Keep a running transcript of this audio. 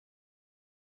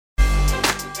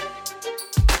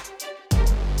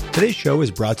Today's show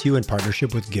is brought to you in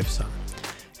partnership with GiveSum.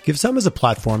 GiveSum is a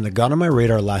platform that got on my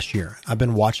radar last year. I've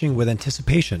been watching with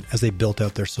anticipation as they built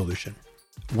out their solution.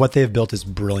 What they have built is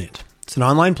brilliant. It's an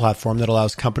online platform that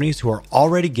allows companies who are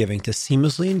already giving to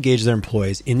seamlessly engage their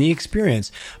employees in the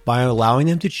experience by allowing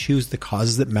them to choose the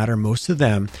causes that matter most to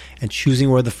them and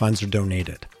choosing where the funds are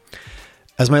donated.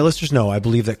 As my listeners know, I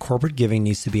believe that corporate giving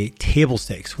needs to be table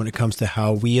stakes when it comes to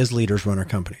how we as leaders run our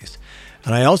companies.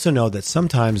 And I also know that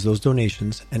sometimes those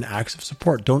donations and acts of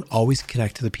support don't always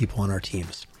connect to the people on our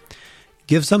teams.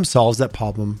 GiveSum solves that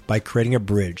problem by creating a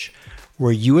bridge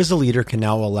where you as a leader can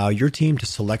now allow your team to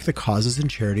select the causes and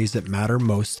charities that matter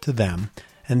most to them,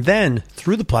 and then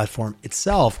through the platform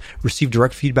itself, receive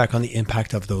direct feedback on the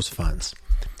impact of those funds.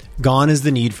 Gone is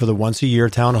the need for the once a year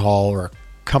town hall or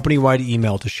company-wide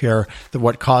email to share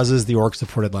what causes the org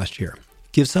supported last year.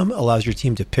 GiveSum allows your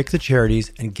team to pick the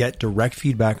charities and get direct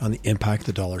feedback on the impact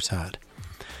the dollars had.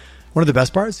 One of the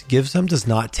best parts, GiveSum does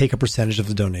not take a percentage of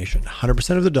the donation.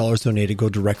 100% of the dollars donated go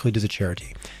directly to the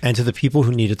charity and to the people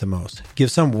who need it the most.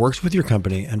 GiveSum works with your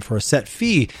company, and for a set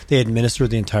fee, they administer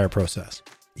the entire process.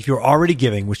 If you're already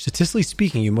giving, which statistically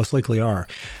speaking, you most likely are,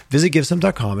 visit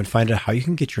givesum.com and find out how you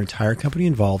can get your entire company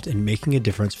involved in making a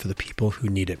difference for the people who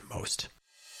need it most.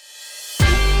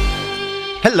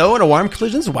 Hello and a warm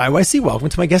collisions YYC. Welcome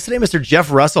to my guest today, Mr.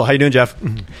 Jeff Russell. How you doing, Jeff?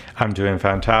 I'm doing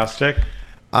fantastic.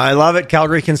 I love it.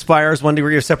 Calgary conspires, 1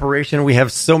 degree of separation. We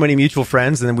have so many mutual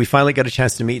friends, and then we finally got a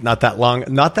chance to meet not that long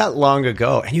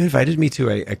ago. And you invited me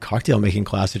to a cocktail making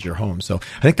class at your home. So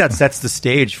I think that sets the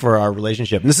stage for our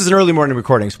relationship. And this is an early morning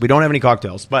recording, so we don't have any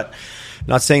cocktails, but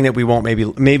not saying that we won't,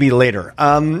 maybe later.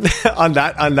 On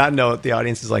that note, the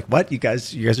audience is like, what? You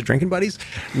guys are drinking buddies?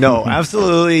 No,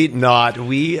 absolutely not.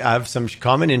 We have some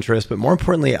common interests, but more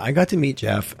importantly, I got to meet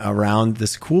Jeff around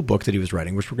this cool book that he was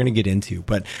writing, which we're going to get into.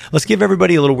 But let's give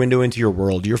everybody a little window into your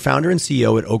world. You're founder and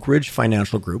CEO at Oak Ridge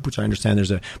Financial Group, which I understand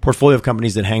there's a portfolio of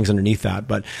companies that hangs underneath that.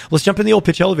 But let's jump in the old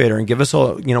pitch elevator and give us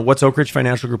what's Oak Ridge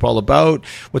Financial Group all about?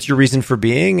 What's your reason for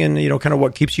being? And, kind of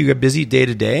what keeps you busy day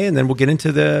to day? And then we'll get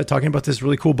into talking about this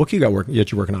really cool book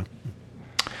that you're working on.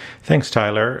 Thanks,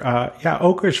 Tyler.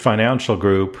 Oak Ridge Financial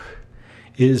Group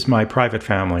is my private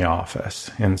family office.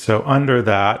 And so under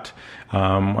that,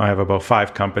 I have about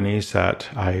 5 companies that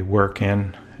I work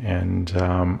in and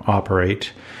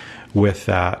operate with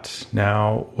that.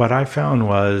 Now, what I found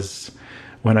was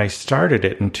when I started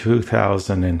it in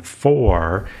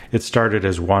 2004, it started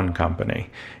as one company.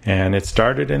 And it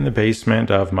started in the basement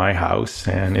of my house,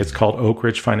 and it's called Oak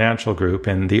Ridge Financial Group.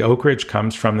 And the Oak Ridge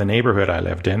comes from the neighborhood I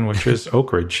lived in, which is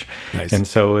Oak Ridge. Nice. And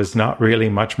so it's not really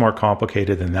much more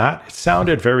complicated than that. It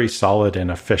sounded very solid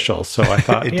and official. So I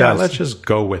thought, let's just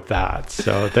go with that.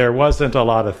 So there wasn't a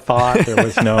lot of thought. There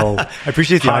was no... I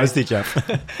appreciate the honesty, Jeff.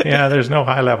 There's no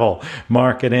high-level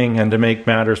marketing. And to make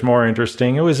matters more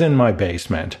interesting, it was in my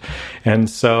basement. And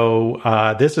so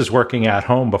this is working at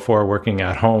home before working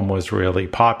at home was really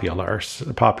popularized.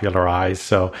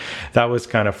 So that was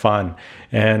kind of fun.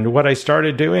 And what I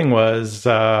started doing was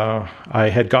I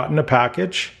had gotten a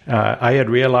package. I had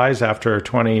realized after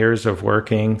 20 years of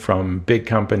working from big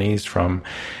companies, from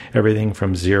everything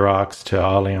from Xerox to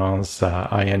Allianz,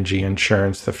 ING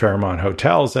Insurance, the Fairmont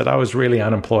Hotels, that I was really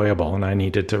unemployable and I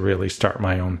needed to really start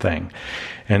my own thing.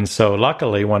 And so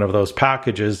luckily, one of those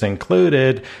packages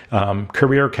included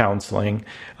career counseling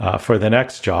for the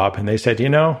next job. And they said,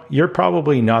 you're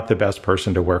probably not the best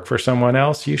person to work for someone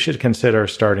else. You should consider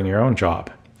starting your own job.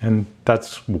 And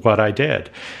that's what I did.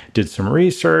 Did some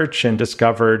research and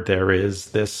discovered there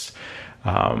is this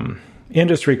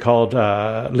industry called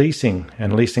leasing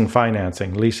and leasing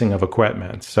financing, leasing of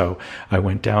equipment. So I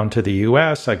went down to the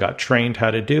US, I got trained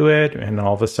how to do it, and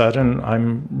all of a sudden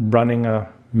I'm running a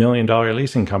 $1 million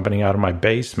leasing company out of my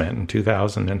basement in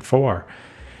 2004.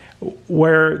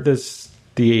 Where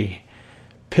the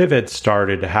pivot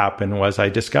started to happen was I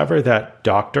discovered that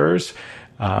doctors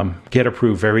get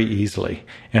approved very easily.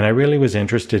 And I really was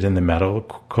interested in the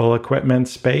medical equipment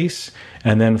space.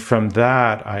 And then from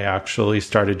that, I actually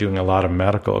started doing a lot of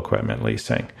medical equipment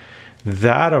leasing.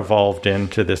 That evolved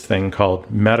into this thing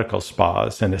called medical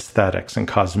spas and aesthetics and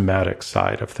cosmetics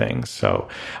side of things. So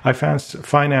I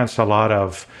financed a lot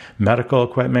of medical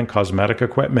equipment, cosmetic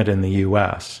equipment in the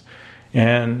US.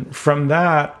 And from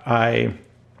that,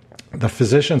 the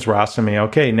physicians were asking me,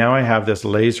 okay, now I have this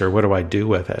laser, what do I do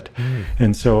with it?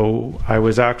 And so I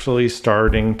was actually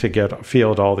starting to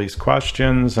field all these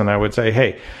questions, and I would say,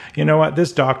 hey, you know what,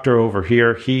 this doctor over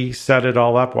here, he set it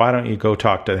all up, why don't you go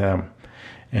talk to him?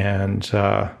 And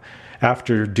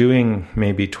after doing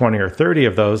maybe 20 or 30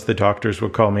 of those, the doctors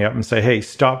would call me up and say, hey,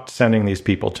 stop sending these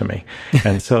people to me.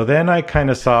 And so then I kind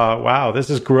of saw, wow, this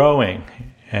is growing.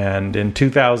 And in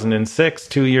 2006,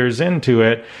 2 years into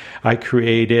it, I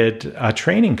created a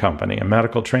training company, a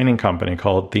medical training company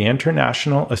called the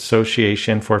International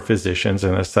Association for Physicians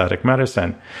in Aesthetic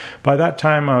Medicine. By that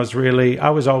time, I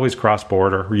was always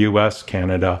cross-border, US,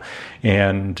 Canada.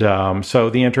 And so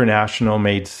the international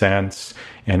made sense.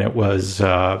 And it was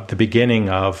the beginning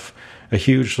of a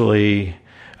hugely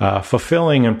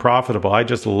fulfilling and profitable. I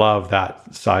just love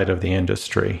that side of the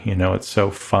industry. It's so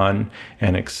fun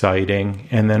and exciting.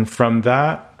 And then from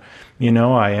that,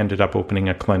 I ended up opening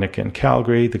a clinic in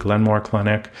Calgary, the Glenmore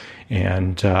Clinic,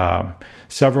 and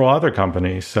several other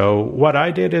companies. So what I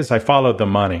did is I followed the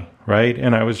money, right?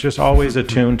 And I was just always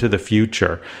attuned to the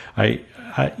future.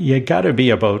 You got to be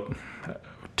about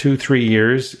 2-3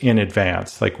 years in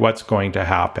advance, like what's going to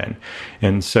happen.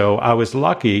 And so I was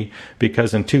lucky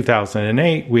because in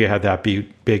 2008, we had that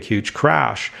big, huge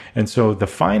crash. And so the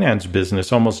finance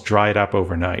business almost dried up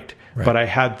overnight. Right. But I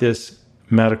had this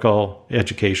medical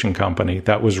education company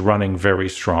that was running very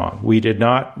strong. We did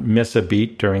not miss a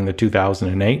beat during the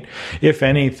 2008. If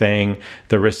anything,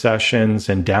 the recessions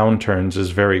and downturns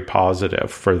is very positive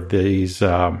for these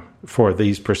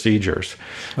procedures.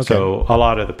 Okay. So a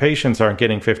lot of the patients aren't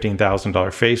getting $15,000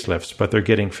 facelifts, but they're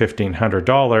getting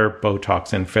 $1,500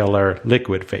 Botox and filler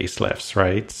liquid facelifts,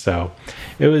 right? So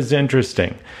it was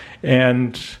interesting.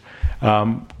 And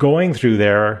going through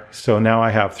there, so now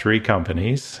I have 3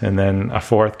 companies and then a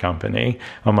 4th company.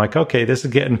 I'm like, okay, this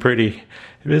is getting pretty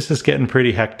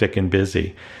hectic and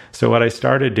busy. So what I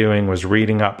started doing was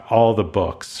reading up all the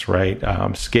books, right?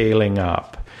 Scaling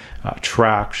Up,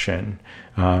 Traction,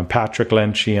 Patrick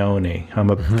Lencioni.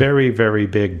 I'm a very, very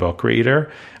big book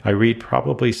reader. I read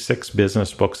probably 6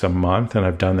 business books a month, and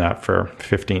I've done that for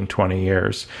 15, 20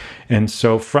 years. And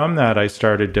so from that, I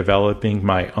started developing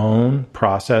my own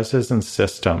processes and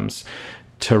systems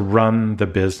to run the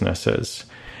businesses.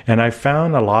 And I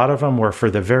found a lot of them were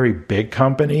for the very big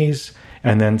companies,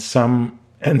 and then some.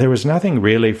 And there was nothing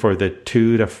really for the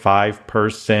 2 to 5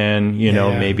 person,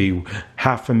 maybe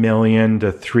 $500,000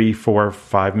 to $3, $4,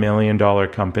 $5 million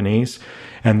companies.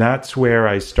 And that's where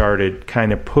I started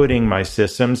kind of putting my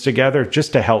systems together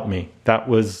just to help me. That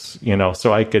was,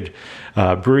 so I could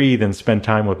breathe and spend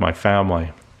time with my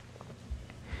family.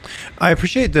 I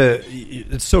appreciate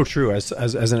it's so true as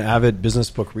an avid business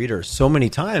book reader. So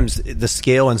many times the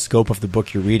scale and scope of the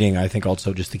book you're reading, I think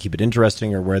also just to keep it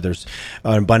interesting or where there's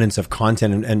an abundance of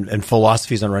content and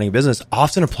philosophies on running a business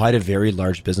often apply to very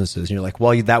large businesses. And you're like,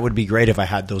 well, that would be great if I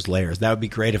had those layers. That would be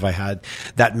great if I had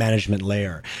that management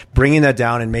layer. Bringing that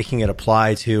down and making it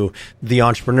apply to the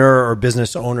entrepreneur or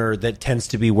business owner that tends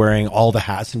to be wearing all the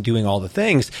hats and doing all the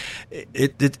things.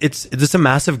 It's a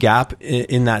massive gap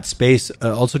in that space.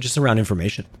 Also just around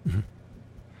information. Mm-hmm.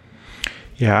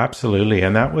 Yeah, absolutely.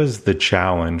 And that was the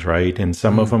challenge, right? And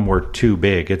some of them were too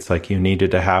big. It's like you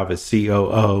needed to have a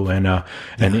COO and an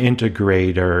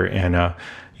integrator and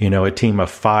a team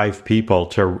of 5 people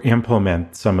to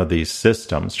implement some of these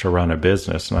systems to run a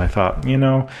business. And I thought,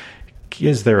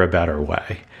 is there a better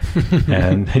way?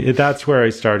 And that's where I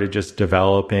started just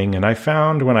developing. And I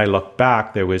found when I look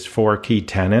back, there was 4 key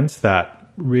tenets that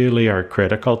really are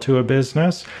critical to a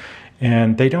business.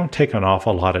 And they don't take an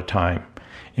awful lot of time.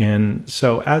 And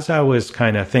so as I was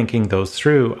kind of thinking those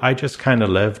through, I just kind of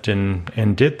lived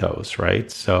and did those,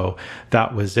 right? So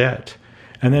that was it.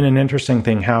 And then an interesting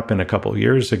thing happened a couple of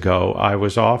years ago. I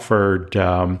was offered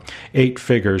 8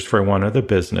 figures for one of the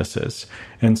businesses.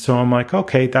 And so I'm like,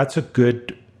 okay, that's a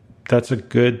good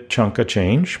chunk of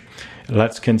change.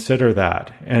 Let's consider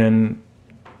that. And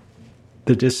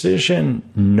the decision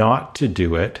not to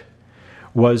do it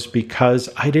was because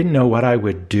I didn't know what I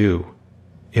would do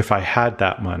if I had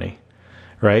that money,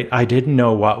 right? I didn't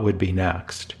know what would be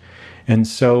next. And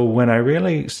so when I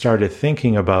really started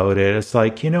thinking about it, it's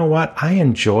like, you know what? I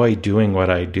enjoy doing what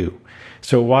I do.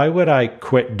 So why would I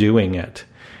quit doing it?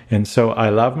 And so I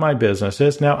love my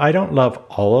businesses. Now, I don't love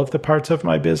all of the parts of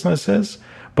my businesses,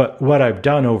 but what I've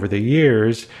done over the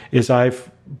years is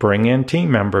I've bring in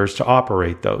team members to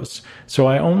operate those. So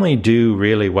I only do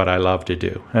really what I love to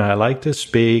do. And I like to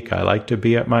speak. I like to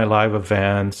be at my live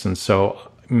events. And so,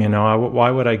 why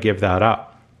would I give that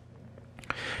up?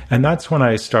 And that's when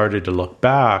I started to look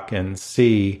back and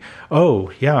see,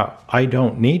 oh, yeah, I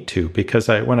don't need to. Because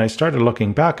when I started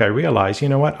looking back, I realized,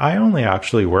 I only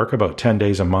actually work about 10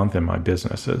 days a month in my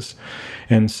businesses.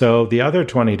 And so the other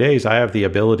 20 days, I have the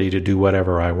ability to do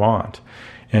whatever I want.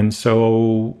 And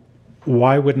so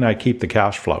why wouldn't I keep the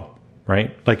cash flow,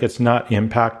 right? Like it's not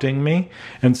impacting me.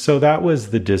 And so that was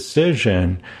the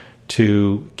decision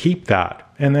to keep that.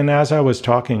 And then as I was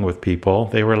talking with people,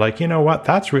 they were like, you know what,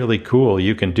 that's really cool.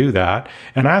 You can do that.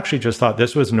 And I actually just thought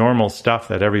this was normal stuff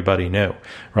that everybody knew,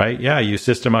 right? Yeah, you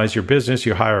systemize your business,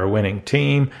 you hire a winning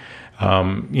team.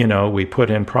 We put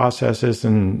in processes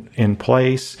in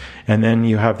place, and then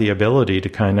you have the ability to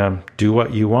kind of do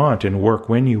what you want and work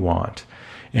when you want.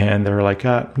 And they're like,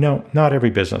 no, not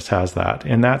every business has that.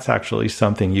 And that's actually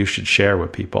something you should share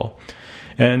with people.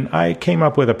 And I came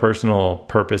up with a personal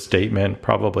purpose statement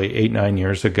probably 8-9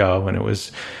 years ago. And it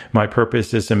was, my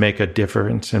purpose is to make a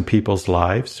difference in people's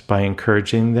lives by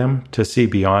encouraging them to see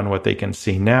beyond what they can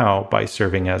see now by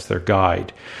serving as their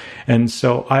guide. And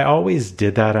so I always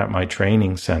did that at my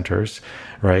training centers,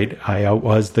 right? I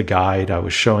was the guide. I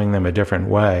was showing them a different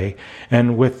way.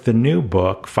 And with the new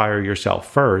book, Fire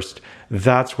Yourself First,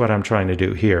 that's what I'm trying to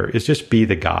do here, is just be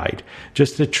the guide,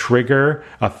 just to trigger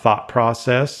a thought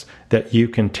process that you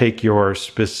can take your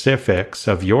specifics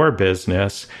of your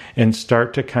business and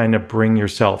start to kind of bring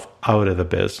yourself out of the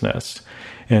business.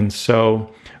 And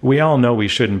so we all know we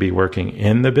shouldn't be working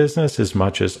in the business as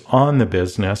much as on the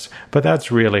business, but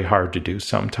that's really hard to do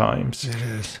sometimes. It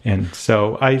is. And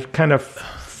so I kind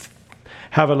of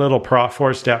have a little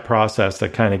 4-step process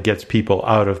that kind of gets people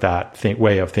out of that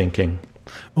way of thinking.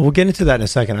 Well, we'll get into that in a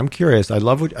second. I'm curious. I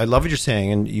love what you're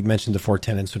saying, and you mentioned the 4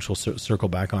 tenets, which we'll circle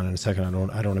back on in a second.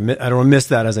 I don't want to miss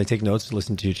that as I take notes to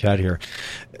listen to you chat here.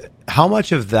 How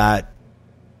much of that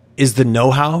is the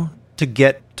know-how to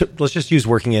get to? Let's just use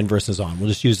working in versus on. We'll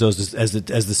just use those as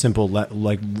the simple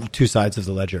like two sides of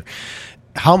the ledger.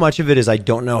 How much of it is I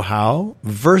don't know how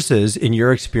versus, in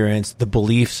your experience, the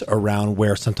beliefs around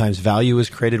where sometimes value is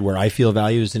created, where I feel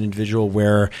value as an individual,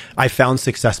 where I found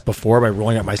success before by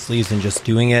rolling up my sleeves and just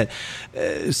doing it.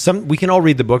 We can all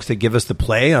read the books that give us the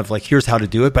play of like, here's how to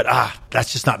do it, but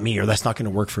that's just not me, or that's not going to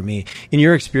work for me. In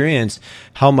your experience,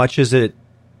 how much is it?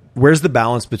 Where's the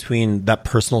balance between that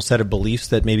personal set of beliefs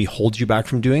that maybe holds you back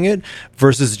from doing it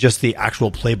versus just the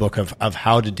actual playbook of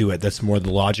how to do it? That's more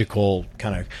the logical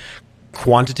kind of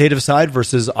quantitative side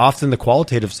versus often the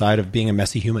qualitative side of being a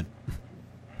messy human?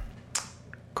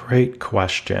 Great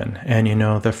question. And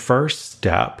the first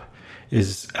step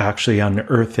is actually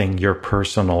unearthing your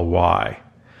personal why.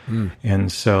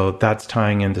 And so that's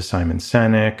tying into Simon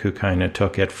Sinek, who kind of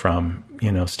took it from,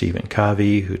 Stephen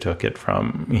Covey, who took it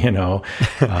from, it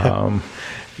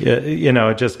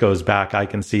just goes back. I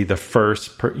can see the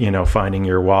first, finding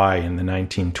your why in the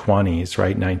 1920s,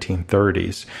 right?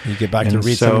 1930s. You get back to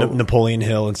read some of Napoleon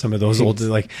Hill and some of those old,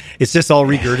 it's just all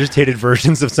regurgitated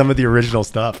versions of some of the original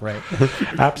stuff, right?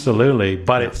 Absolutely.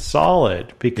 But it's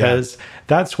solid because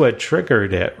that's what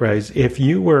triggered it, right? If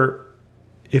you were,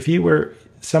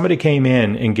 somebody came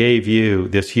in and gave you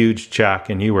this huge check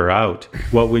and you were out,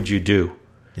 what would you do?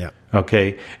 Yeah.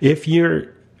 Okay. If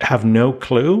you have no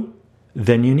clue,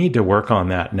 then you need to work on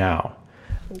that now.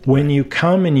 When you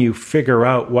come and you figure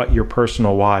out what your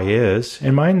personal why is,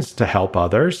 and mine's to help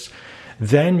others,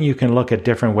 then you can look at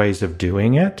different ways of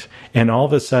doing it. And all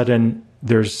of a sudden,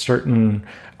 there's certain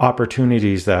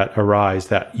opportunities that arise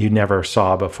that you never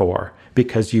saw before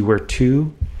because you were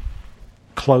too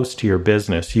close to your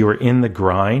business. You were in the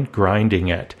grinding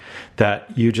it,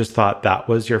 that you just thought that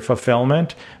was your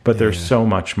fulfillment, but there's so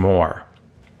much more.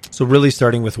 So really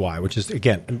starting with why, which is,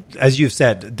 again, as you've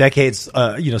said, decades,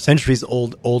 centuries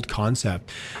old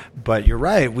concept. But you're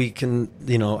right. We can,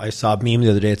 I saw a meme the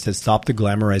other day. It said, stop the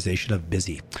glamorization of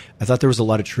busy. I thought there was a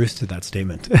lot of truth to that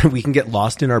statement. We can get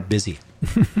lost in our busy.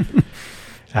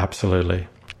 Absolutely.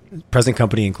 Present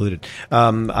company included.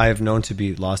 I have known to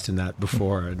be lost in that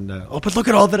before. And but look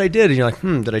at all that I did. And you're like,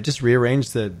 did I just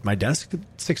rearrange my desk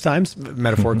 6 times,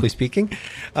 metaphorically speaking?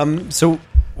 So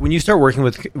when you start working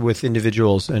with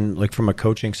individuals and like from a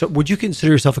coaching, so would you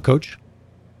consider yourself a coach?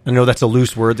 I know that's a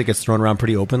loose word that gets thrown around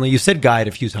pretty openly. You said guide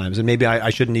a few times, and maybe I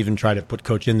shouldn't even try to put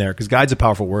coach in there because guide's a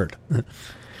powerful word.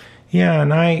 Yeah,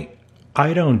 and I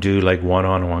don't do like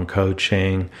one-on-one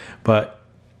coaching, but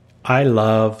I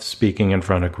love speaking in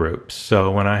front of groups. So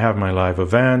when I have my live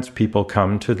events, people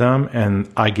come to them and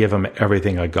I give them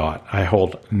everything I got. I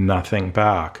hold nothing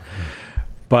back.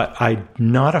 But I'm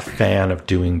not a fan of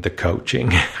doing the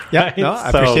coaching. Yeah, right? No,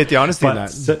 I appreciate the honesty in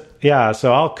that.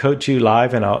 So I'll coach you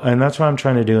live, and that's what I'm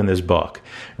trying to do in this book,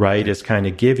 right? Is kind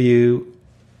of give you,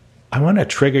 I want to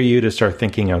trigger you to start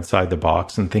thinking outside the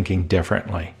box and thinking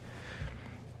differently.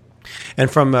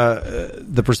 And from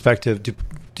the perspective, do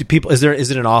people, is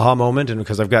it an aha moment? And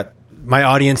because I've got, my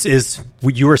audience is,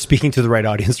 you are speaking to the right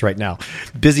audience right now.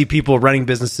 Busy people running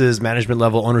businesses, management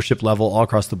level, ownership level, all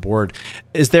across the board.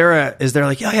 Is there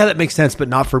like, yeah, that makes sense, but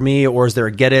not for me? Or is there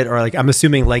a get it? Or like, I'm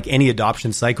assuming like any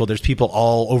adoption cycle, there's people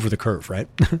all over the curve, right?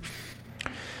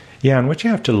 Yeah, and what you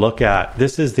have to look at,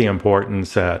 this is the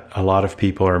importance that a lot of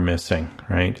people are missing,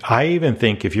 right? I even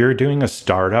think if you're doing a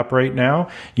startup right now,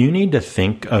 you need to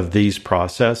think of these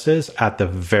processes at the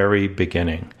very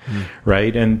beginning,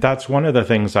 right? And that's one of the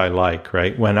things I like,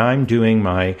 right? When I'm doing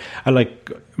my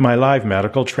live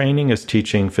medical training is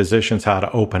teaching physicians how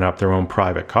to open up their own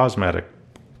private cosmetic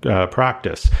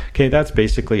practice. Okay, that's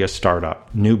basically a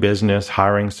startup, new business,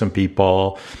 hiring some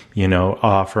people,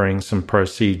 offering some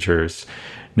procedures.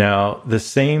 Now,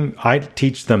 I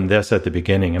teach them this at the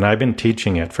beginning, and I've been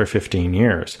teaching it for 15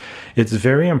 years. It's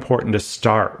very important to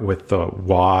start with the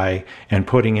why and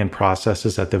putting in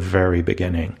processes at the very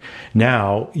beginning.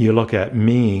 Now, you look at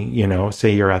me,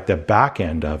 say you're at the back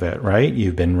end of it, right?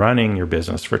 You've been running your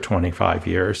business for 25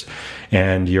 years,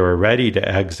 and you're ready to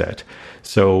exit.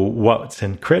 So what's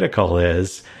critical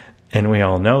is, and we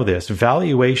all know this,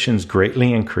 valuations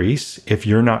greatly increase if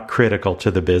you're not critical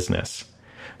to the business.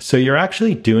 So you're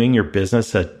actually doing your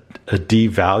business a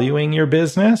devaluing your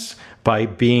business by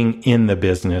being in the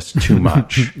business too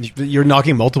much. You're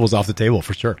knocking multiples off the table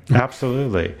for sure.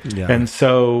 Absolutely. Yeah. And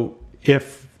so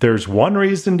if there's one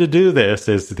reason to do this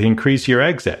is to increase your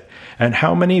exit. And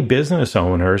how many business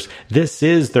owners, this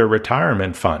is their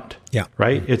retirement fund. Yeah.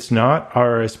 Right? It's not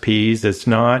RSPs. It's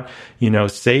not,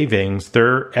 savings.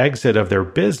 Their exit of their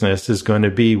business is going to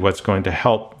be what's going to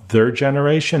help their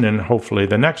generation and hopefully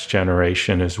the next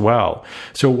generation as well.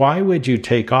 So why would you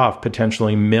take off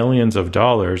potentially millions of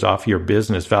dollars off your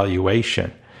business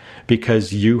valuation?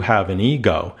 Because you have an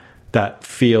ego that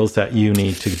feels that you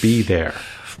need to be there.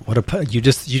 You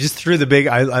just threw the big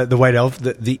the white elf,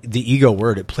 the ego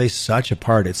word. It plays such a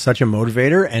part. It's such a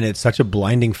motivator, and it's such a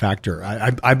blinding factor.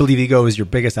 I believe ego is your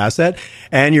biggest asset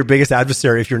and your biggest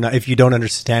adversary if you don't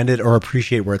understand it or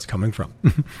appreciate where it's coming from.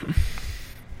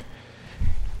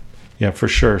 Yeah, for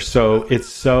sure. So it's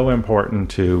so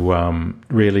important to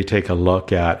really take a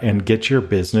look at and get your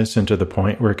business into the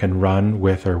point where it can run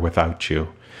with or without you.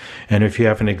 And if you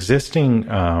have an existing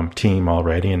team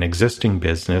already, an existing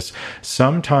business,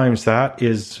 sometimes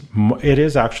it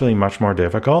is actually much more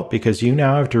difficult because you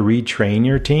now have to retrain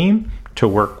your team to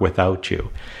work without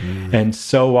you. And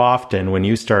so often when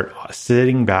you start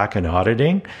sitting back and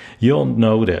auditing, you'll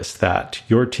notice that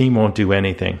your team won't do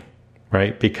anything.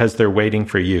 Right? Because they're waiting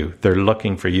for you. They're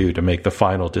looking for you to make the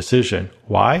final decision.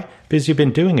 Why? Because you've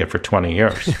been doing it for 20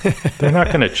 years. They're not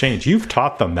going to change. You've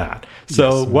taught them that.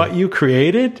 So what you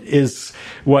created is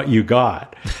what you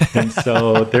got. And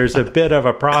so there's a bit of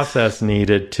a process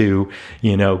needed to,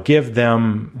 give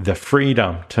them the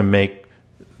freedom to make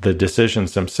the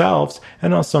decisions themselves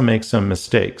and also make some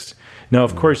mistakes. Now,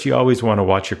 of course, you always want to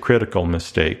watch your critical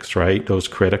mistakes, right? Those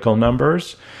critical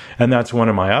numbers. And that's one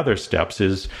of my other steps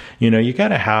is, you got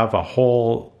to have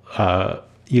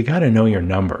you got to know your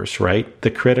numbers, right? The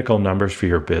critical numbers for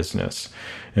your business.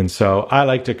 And so I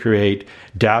like to create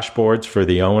dashboards for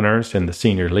the owners and the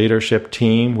senior leadership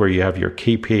team where you have your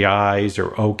KPIs or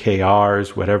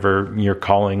OKRs, whatever you're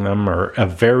calling them, or a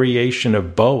variation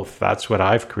of both. That's what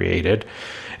I've created.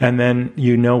 And then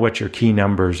you know what your key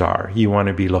numbers are. You want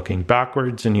to be looking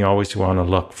backwards and you always want to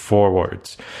look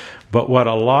forwards. But what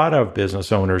a lot of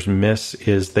business owners miss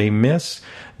is they miss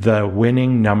the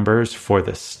winning numbers for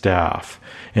the staff.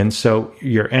 And so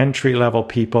your entry-level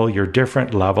people, your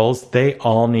different levels, they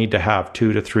all need to have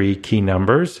 2 to 3 key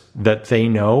numbers that they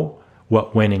know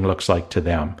what winning looks like to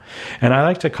them. And I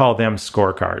like to call them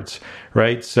scorecards,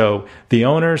 right? So the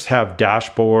owners have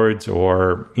dashboards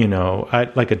or,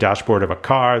 like a dashboard of a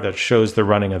car that shows the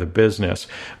running of the business.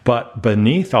 But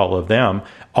beneath all of them,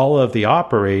 all of the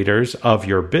operators of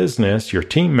your business, your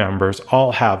team members,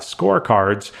 all have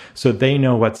scorecards so they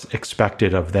know what's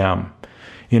expected of them.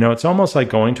 It's almost like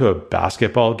going to a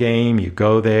basketball game. You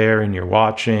go there and you're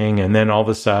watching, and then all of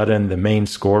a sudden the main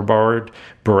scoreboard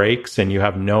breaks and you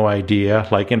have no idea.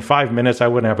 Like in 5 minutes, I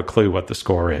wouldn't have a clue what the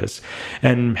score is.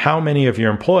 And how many of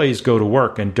your employees go to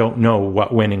work and don't know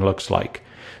what winning looks like?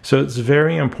 So it's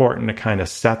very important to kind of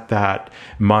set that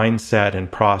mindset and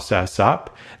process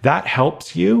up. That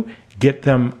helps you get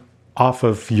them off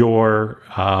of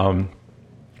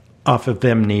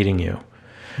them needing you.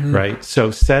 Right?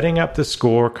 So setting up the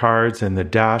scorecards and the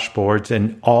dashboards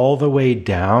and all the way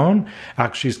down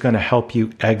actually is going to help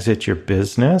you exit your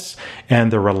business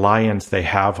and the reliance they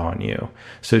have on you.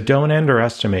 So don't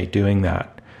underestimate doing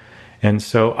that. And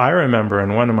so I remember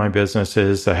in one of my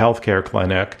businesses, the healthcare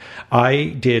clinic,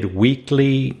 I did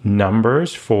weekly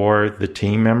numbers for the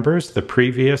team members the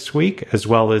previous week, as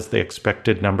well as the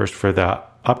expected numbers for the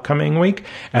upcoming week.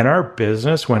 And our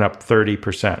business went up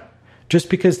 30%. just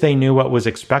because they knew what was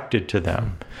expected to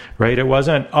them, right? It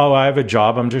wasn't, oh, I have a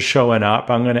job, I'm just showing up,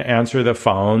 I'm going to answer the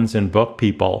phones and book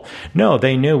people. No,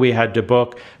 they knew we had to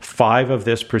book 5 of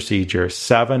this procedure,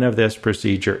 7 of this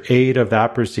procedure, 8 of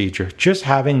that procedure. Just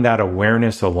having that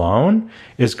awareness alone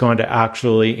is going to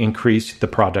actually increase the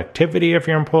productivity of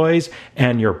your employees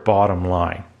and your bottom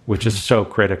line, which is so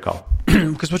critical.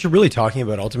 Because what you're really talking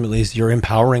about ultimately is you're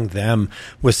empowering them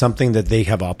with something that they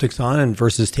have optics on, and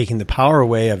versus taking the power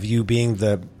away of you being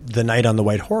the knight on the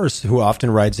white horse who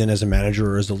often rides in as a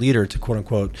manager or as a leader to quote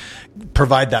unquote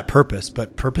provide that purpose.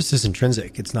 But purpose is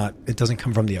intrinsic. It doesn't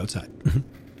come from the outside.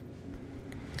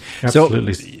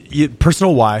 Absolutely. So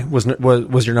personal why was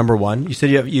your number one. You said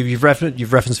you've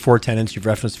referenced 4 tenets, you've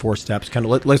referenced 4 steps. Kind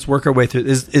of let's work our way through.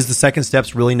 Is the second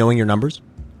steps really knowing your numbers?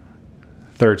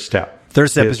 Third step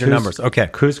is your numbers. Okay.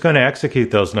 Who's going to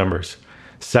execute those numbers?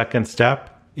 Second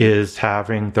step is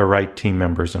having the right team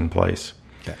members in place.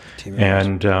 Okay. Team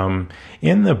members. And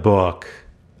in the book,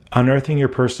 Unearthing Your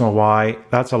Personal Why,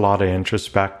 that's a lot of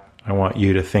introspect. I want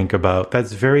you to think about.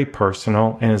 That's very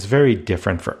personal and it's very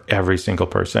different for every single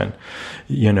person.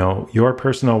 You know, your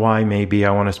personal why may be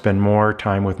I want to spend more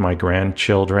time with my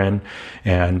grandchildren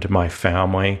and my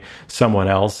family. Someone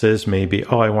else's maybe,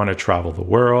 oh, I want to travel the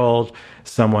world.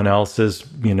 Someone else's,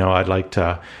 you know, I'd like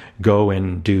to go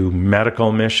and do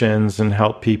medical missions and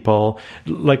help people.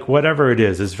 Like whatever it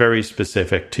is very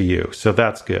specific to you. So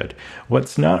that's good.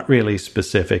 What's not really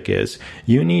specific is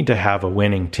you need to have a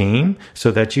winning team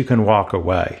so that you can walk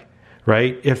away,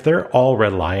 right? If they're all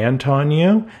reliant on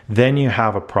you, then you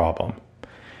have a problem.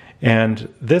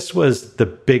 And this was the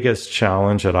biggest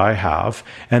challenge that I have.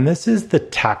 And this is the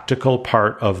tactical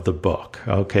part of the book.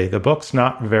 Okay, the book's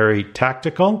not very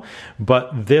tactical,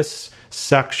 but this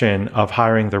section of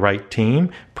hiring the right team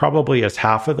probably is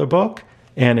half of the book.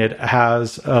 And it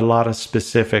has a lot of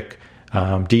specific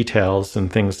details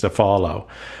and things to follow.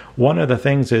 One of the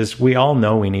things is we all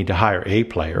know we need to hire A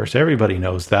players. Everybody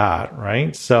knows that,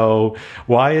 right? So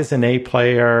why is an A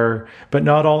player, but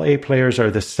not all A players are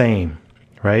the same,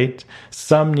 right?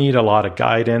 Some need a lot of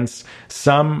guidance.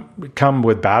 Some come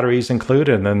with batteries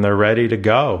included and then they're ready to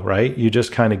go, right? You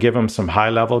just kind of give them some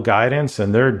high level guidance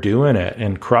and they're doing it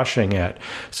and crushing it.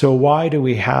 So why do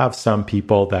we have some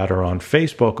people that are on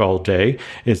Facebook all day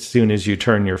as soon as you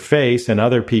turn your face, and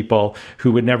other people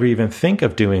who would never even think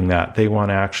of doing that? They want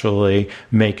to actually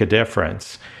make a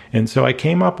difference. And so I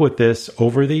came up with this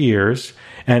over the years,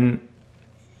 and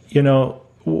you know,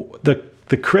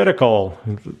 the critical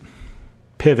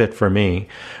pivot for me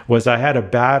was I had a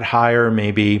bad hire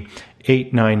maybe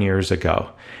 8-9 years ago,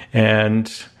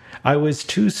 and I was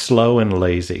too slow and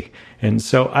lazy. And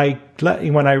so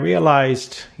when I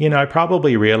realized, you know, I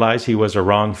probably realized he was a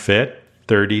wrong fit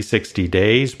 30-60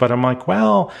 days, but I'm like,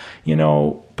 well, you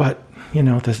know, but you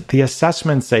know, the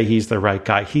assessments say he's the right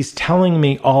guy. He's telling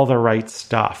me all the right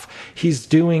stuff. He's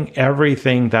doing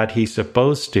everything that he's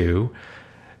supposed to.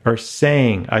 Or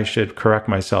saying, I should correct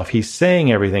myself, he's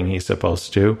saying everything he's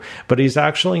supposed to, but he's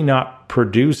actually not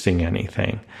producing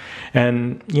anything.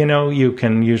 And, you know, you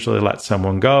can usually let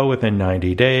someone go within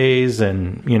 90 days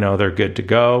and, you know, they're good to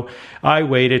go. I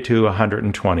waited to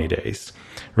 120 days,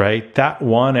 right? That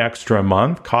one extra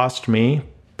month cost me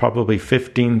probably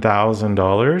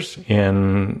 $15,000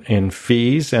 in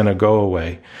fees and a go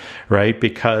away, right?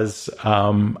 Because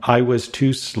I was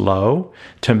too slow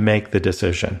to make the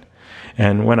decision.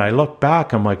 And when I look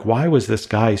back, I'm like, why was this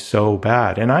guy so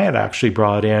bad? And I had actually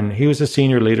brought in, he was a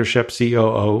senior leadership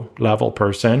COO level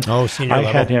person. Oh, senior level.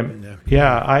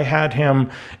 I had him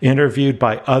interviewed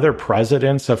by other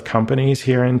presidents of companies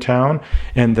here in town.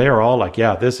 And they're all like,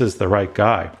 yeah, this is the right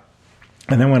guy.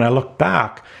 And then when I look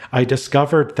back, I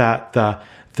discovered that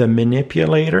the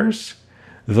manipulators,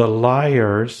 the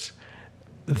liars,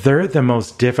 they're the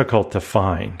most difficult to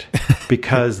find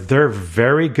because they're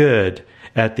very good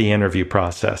at the interview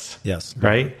process. Yes.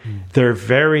 Right? Mm-hmm. They're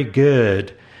very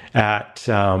good at,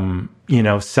 you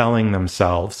know, selling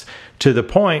themselves to the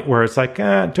point where it's like,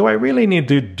 do I really need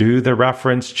to do the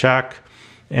reference check?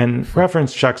 And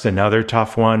reference check's another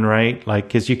tough one, right? Like,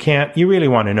 cause you really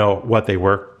want to know what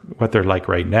they're like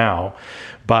right now,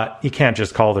 but you can't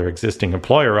just call their existing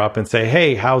employer up and say,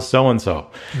 hey, how's so-and-so?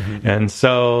 Mm-hmm. And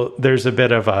so there's a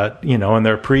bit of a, you know, and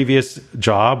their previous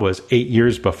job was 8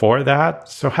 years before that.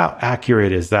 So how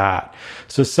accurate is that?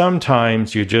 So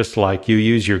sometimes you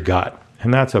use your gut.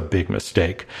 And that's a big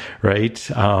mistake, right?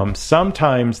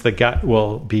 Sometimes the gut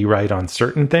will be right on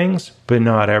certain things, but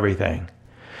not everything.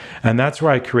 And that's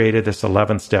where I created this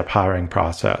 11-step hiring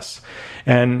process.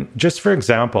 And just for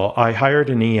example, I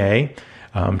hired an EA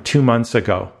 2 months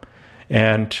ago.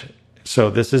 And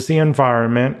so this is the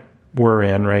environment. we're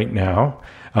in right now.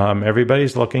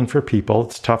 Everybody's looking for people.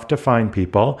 It's tough to find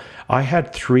people. I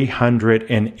had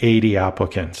 380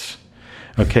 applicants.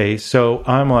 Okay, so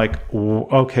I'm like,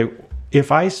 okay,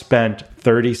 if I spent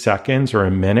 30 seconds or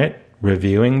a minute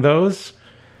reviewing those,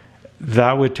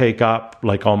 that would take up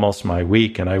like almost my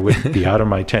week, and I would be out of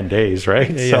my 10 days,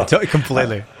 right? Yeah,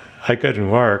 completely. I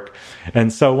couldn't work.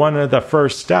 And so one of the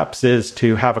first steps is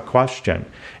to have a question.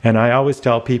 And I always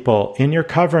tell people, in your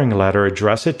covering letter,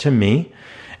 address it to me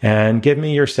and give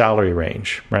me your salary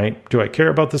range, right? Do I care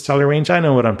about the salary range? I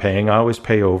know what I'm paying. I always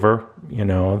pay over,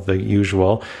 the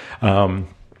usual. And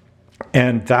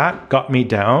that got me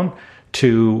down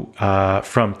to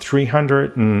from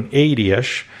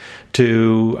 380-ish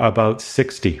to about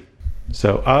 60.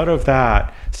 So out of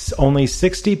that, only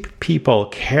 60 people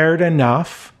cared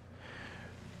enough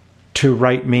to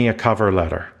write me a cover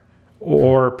letter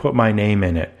or put my name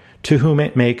in it, to whom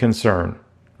it may concern,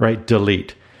 right?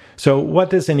 Delete. So what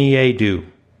does an EA do?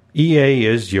 EA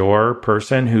is your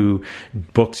person who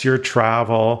books your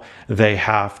travel. They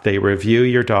review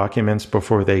your documents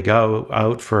before they go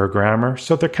out for a grammar.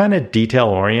 So they're kind of detail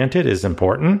oriented is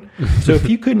important. So if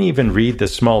you couldn't even read the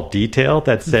small detail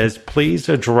that says, please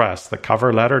address the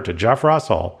cover letter to Jeff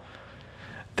Russell,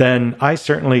 then I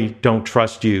certainly don't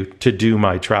trust you to do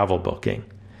my travel booking.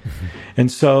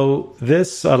 And so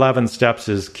this 11 steps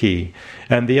is key.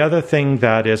 And the other thing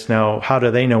that is now, how do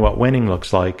they know what winning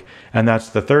looks like? And that's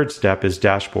the third step, is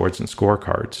dashboards and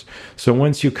scorecards. So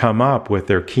once you come up with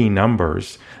their key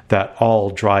numbers that all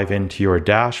drive into your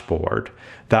dashboard,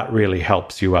 that really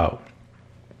helps you out.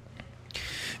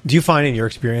 Do you find in your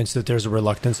experience that there's a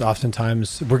reluctance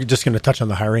oftentimes? We're just going to touch on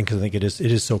the hiring because I think it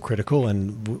is so critical,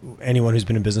 and anyone who's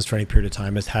been in business for any period of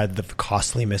time has had the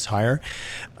costly mishire.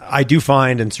 I do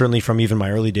find, and certainly from even my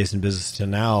early days in business to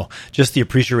now, just the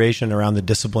appreciation around the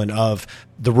discipline of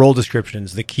the role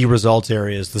descriptions, the key results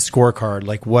areas, the scorecard.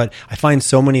 Like, what I find,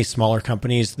 so many smaller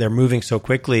companies, they're moving so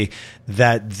quickly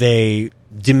that they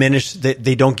diminish,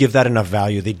 they don't give that enough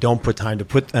value. They don't put time to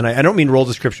put, and I don't mean role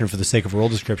description for the sake of role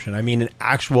description. I mean an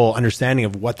actual understanding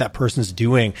of what that person's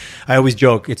doing. I always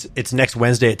joke, it's next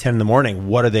Wednesday at 10 in the morning.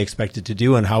 What are they expected to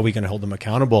do, and how are we going to hold them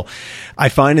accountable? I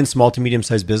find in small to medium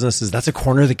sized businesses, that's a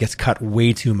corner that gets cut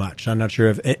way too much. I'm not sure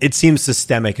if it seems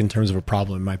systemic in terms of a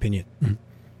problem, in my opinion. Mm-hmm.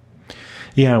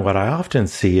 Yeah, what I often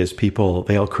see is people,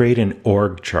 they'll create an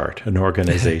org chart, an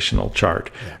organizational chart,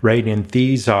 right? And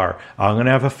these are, I'm going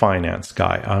to have a finance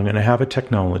guy, I'm going to have a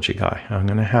technology guy, I'm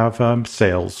going to have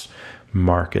sales,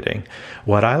 marketing.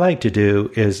 What I like to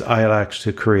do is I like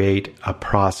to create a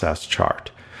process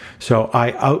chart. So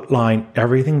I outline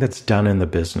everything that's done in the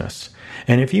business.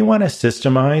 And if you want to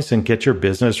systemize and get your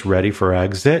business ready for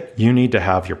exit, you need to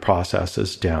have your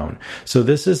processes down. So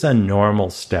this is a normal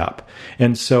step.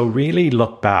 And so really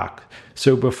look back.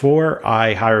 So before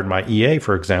I hired my EA,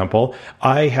 for example,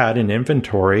 I had an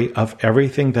inventory of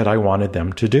everything that I wanted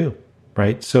them to do.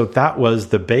 Right? So that was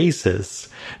the basis.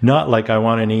 Not like I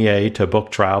want an EA to book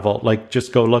travel, like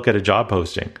just go look at a job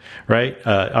posting, right?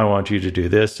 I want you to do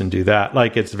this and do that.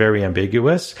 Like, it's very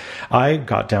ambiguous. I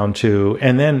got down to,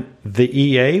 and then the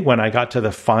EA, when I got to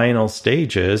the final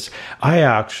stages, I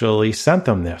actually sent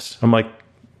them this. I'm like,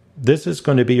 this is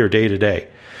going to be your day to day.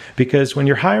 Because when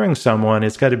you're hiring someone,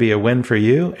 it's got to be a win for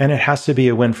you, and it has to be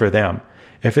a win for them.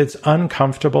 If it's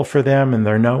uncomfortable for them and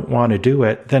they don't want to do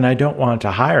it, then I don't want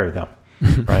to hire them.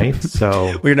 Right.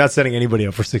 So we're not setting anybody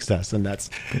up for success. And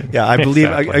that's, I believe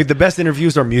exactly. The best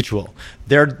interviews are mutual.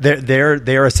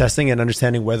 They're assessing and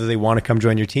understanding whether they want to come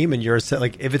join your team. And you're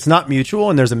like, if it's not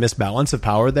mutual and there's a misbalance of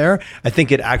power there, I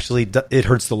think it actually, it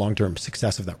hurts the long-term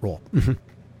success of that role. Mm-hmm.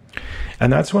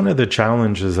 And that's one of the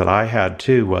challenges that I had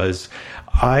too, was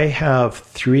I have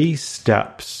 3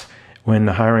 steps when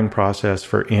the hiring process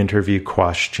for interview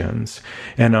questions.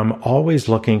 And I'm always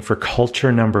looking for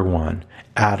culture number 1.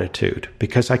 Attitude,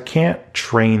 because I can't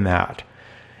train that.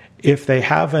 If they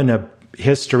have a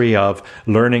history of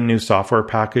learning new software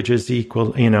packages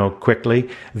quickly,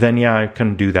 then I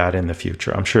can do that in the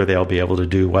future. I'm sure they'll be able to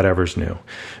do whatever's new,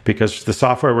 because the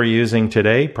software we're using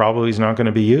today probably is not going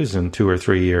to be used in 2 or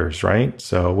 3 years, right?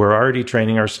 So we're already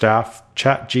training our staff.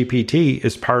 ChatGPT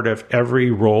is part of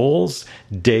every role's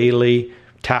daily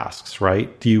tasks, right?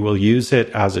 You will use it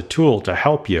as a tool to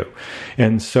help you.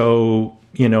 And so,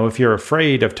 if you're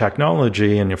afraid of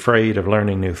technology and afraid of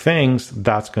learning new things,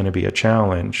 that's going to be a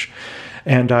challenge.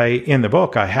 And in the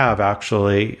book, I have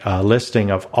actually a listing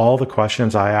of all the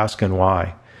questions I ask and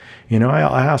why.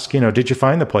 I'll ask, did you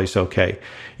find the place okay?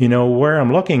 Where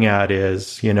I'm looking at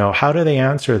is, how do they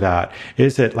answer that?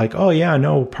 Is it like, oh yeah,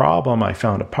 no problem. I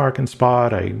found a parking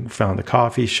spot. I found a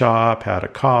coffee shop, had a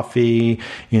coffee,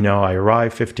 I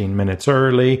arrived 15 minutes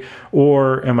early.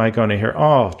 Or am I going to hear,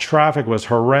 oh, traffic was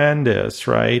horrendous,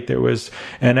 right? There was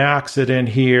an accident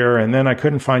here and then I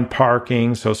couldn't find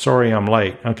parking. So sorry, I'm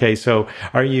late. Okay. So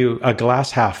are you a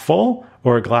glass half full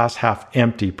or a glass half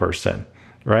empty person?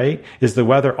 Right? Is the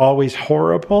weather always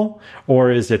horrible or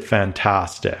is it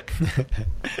fantastic?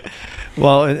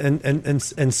 Well,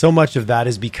 and so much of that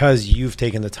is because you've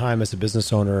taken the time as a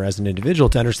business owner, as an individual,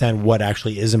 to understand what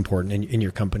actually is important in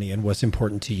your company and what's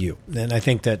important to you. And I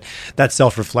think that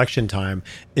self-reflection time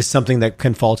is something that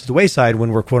can fall to the wayside when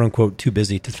we're quote unquote too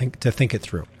busy to think it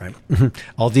through, right?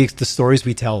 All the stories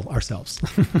we tell ourselves.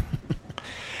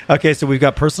 Okay, so we've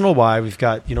got personal why, we've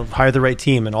got, hire the right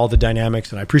team and all the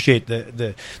dynamics. And I appreciate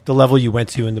the level you went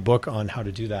to in the book on how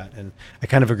to do that. And I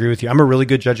kind of agree with you. I'm a really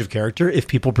good judge of character if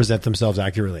people present themselves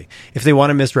accurately. If they want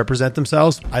to misrepresent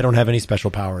themselves, I don't have any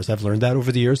special powers. I've learned that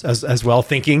over the years as well,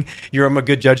 thinking I'm a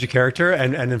good judge of character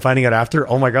and then finding out after,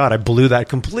 oh my God, I blew that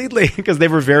completely because they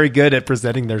were very good at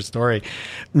presenting their story.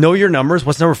 Know your numbers.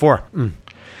 What's number 4?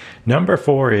 Number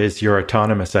 4 is your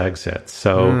autonomous exit.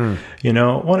 So,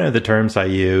 one of the terms I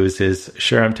use is,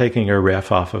 sure, I'm taking a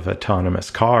riff off of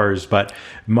autonomous cars, but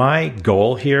my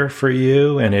goal here for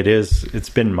you, and it's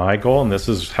been my goal, and this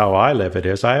is how I live it,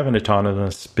 is I have an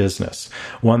autonomous business,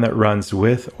 one that runs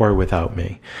with or without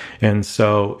me. And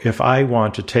so if I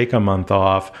want to take a month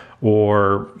off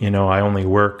or, I only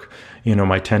work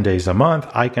my 10 days a month,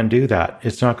 I can do that.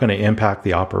 It's not going to impact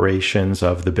the operations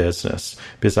of the business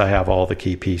because I have all the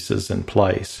key pieces in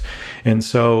place. And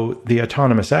so the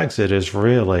autonomous exit is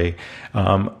really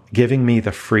giving me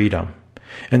the freedom.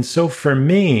 And so for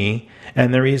me,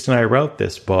 and the reason I wrote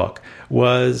this book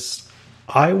was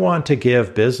I want to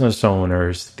give business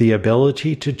owners the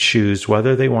ability to choose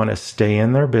whether they want to stay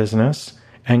in their business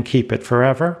and keep it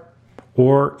forever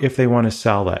or if they want to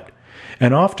sell it.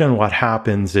 And often what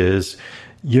happens is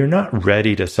you're not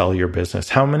ready to sell your business.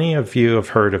 How many of you have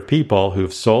heard of people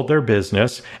who've sold their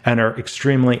business and are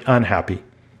extremely unhappy?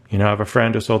 I have a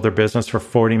friend who sold their business for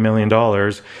 $40 million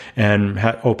and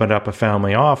had opened up a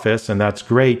family office, and that's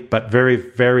great, but very,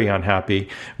 very unhappy,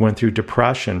 went through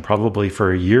depression probably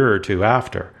for a year or two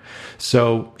after.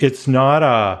 So it's not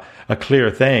a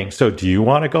clear thing. So do you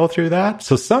want to go through that?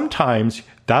 So sometimes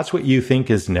that's what you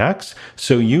think is next.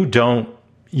 So you don't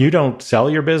sell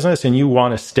your business and you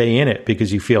want to stay in it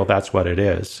because you feel that's what it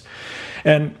is.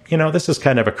 And, this is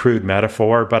kind of a crude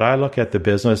metaphor, but I look at the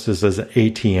businesses as an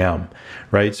ATM,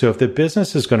 right? So if the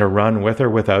business is going to run with or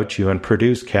without you and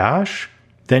produce cash,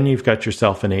 then you've got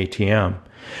yourself an ATM.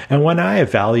 And when I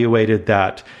evaluated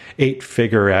that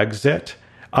 8-figure exit,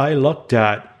 I looked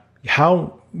at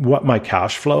what my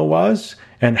cash flow was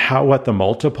and what the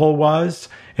multiple was.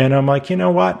 And I'm like, you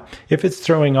know what? If it's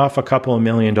throwing off a couple of $1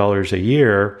 million a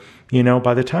year,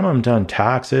 by the time I'm done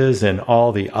taxes and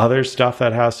all the other stuff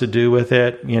that has to do with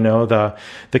it,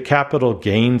 the capital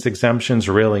gains exemption's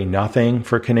really nothing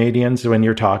for Canadians when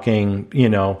you're talking,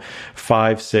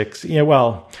 5, 6,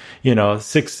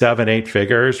 6, 7, 8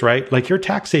 figures, right? Like your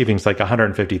tax savings, like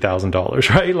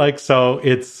 $150,000, right? Like, so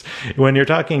it's when you're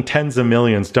talking tens of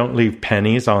millions, don't leave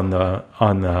pennies on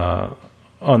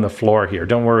the floor here.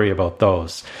 Don't worry about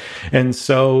those. And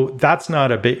so that's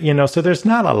not a big, so there's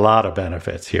not a lot of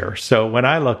benefits here. So when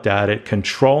I looked at it,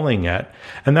 controlling it,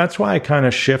 and that's why I kind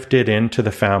of shifted into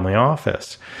the family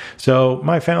office. So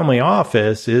my family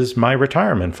office is my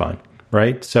retirement fund.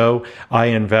 Right? So I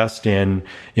invest in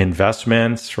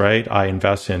investments, right? I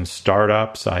invest in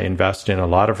startups. I invest in a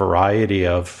lot of variety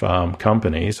of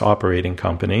companies, operating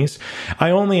companies.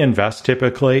 I only invest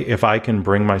typically if I can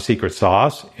bring my secret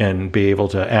sauce and be able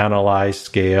to analyze,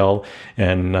 scale,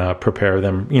 and prepare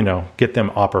them, get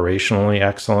them operationally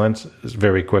excellent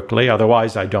very quickly.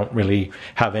 Otherwise, I don't really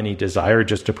have any desire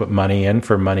just to put money in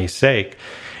for money's sake.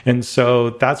 And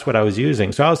so that's what I was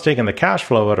using. So I was taking the cash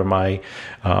flow out of my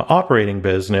operating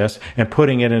business and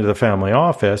putting it into the family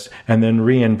office and then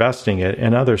reinvesting it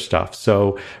in other stuff.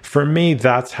 So for me,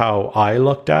 that's how I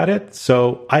looked at it.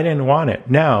 So I didn't want it.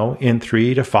 Now, in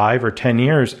 3 to 5 or 10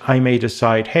 years, I may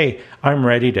decide, hey, I'm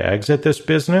ready to exit this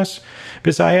business.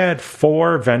 Because I had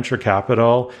 4 venture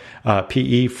capital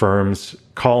PE firms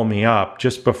call me up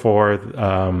just before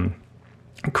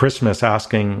Christmas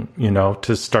asking,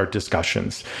 to start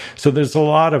discussions. So there's a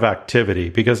lot of activity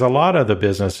because a lot of the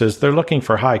businesses, they're looking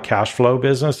for high cash flow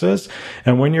businesses.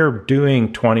 And when you're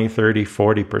doing 20, 30,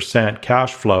 40%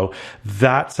 cash flow,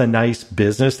 that's a nice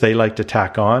business they like to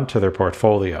tack on to their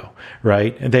portfolio,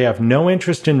 right? And they have no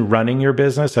interest in running your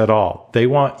business at all. They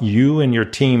want you and your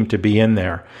team to be in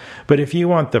there. But if you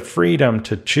want the freedom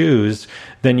to choose,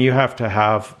 then you have to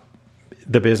have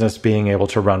the business being able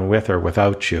to run with or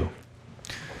without you.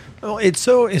 Well, it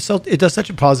does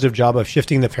such a positive job of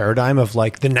shifting the paradigm of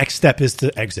like the next step is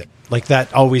to exit. Like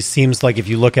that always seems like if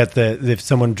you look at if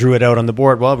someone drew it out on the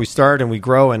board, well, we start and we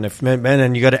grow and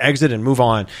and you got to exit and move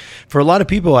on. For a lot of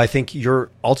people, I think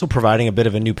you're also providing a bit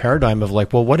of a new paradigm of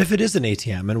like, well, what if it is an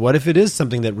ATM and what if it is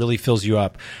something that really fills you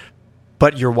up?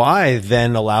 But your why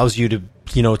then allows you to,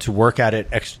 to work at it,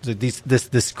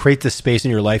 create this space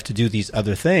in your life to do these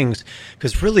other things.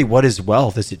 Because really, what is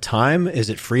wealth? Is it time?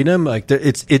 Is it freedom? Like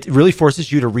it really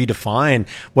forces you to redefine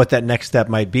what that next step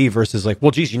might be versus like, well,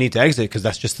 geez, you need to exit because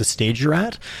that's just the stage you're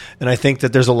at. And I think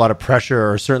that there's a lot of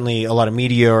pressure or certainly a lot of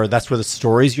media or that's where the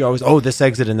stories you always, this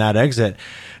exit and that exit.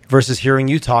 Versus hearing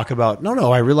you talk about,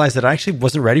 no, I realized that I actually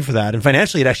wasn't ready for that. And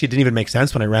financially, it actually didn't even make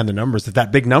sense when I ran the numbers.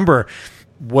 That big number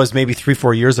was maybe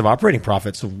 3-4 years of operating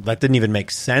profit. So that didn't even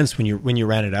make sense when you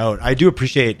ran it out. I do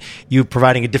appreciate you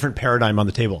providing a different paradigm on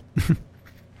the table.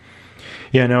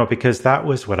 Yeah, no, because that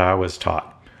was what I was taught.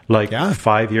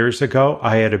 5 years ago,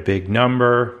 I had a big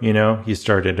number, you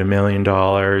started $1 million,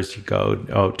 you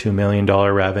go, $2 million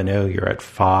revenue, you're at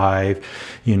 5,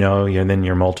 and then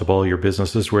your multiple, your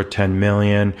business is worth 10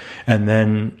 million. And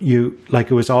then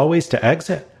it was always to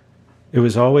exit. It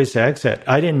was always to exit.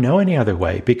 I didn't know any other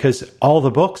way because all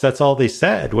the books, that's all they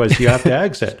said was you have to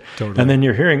exit. Totally. And then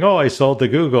you're hearing, I sold to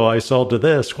Google, I sold to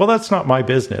this. Well, that's not my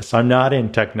business. I'm not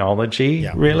in technology,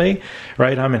 really,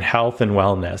 right? I'm in health and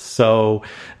wellness. So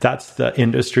that's the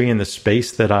industry and the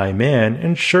space that I'm in.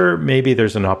 And sure, maybe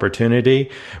there's an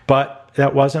opportunity, but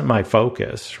that wasn't my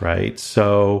focus, right?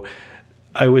 So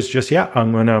I was just,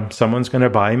 someone's going to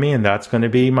buy me and that's going to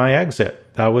be my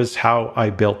exit. That was how I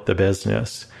built the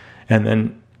business. And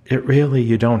then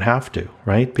you don't have to,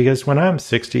 right? Because when I'm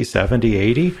 60, 70,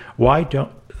 80, what else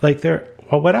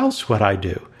would I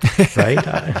do, right?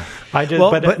 I just,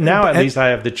 but now at least I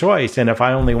have the choice. And if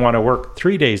I only want to work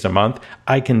 3 days a month,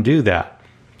 I can do that.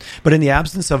 But in the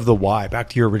absence of the why, back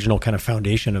to your original kind of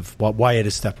foundation of why it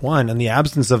is step one, in the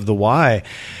absence of the why,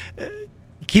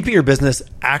 keeping your business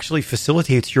actually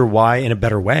facilitates your why in a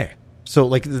better way. So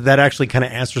that actually kind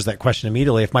of answers that question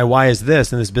immediately. If my why is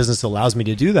this and this business allows me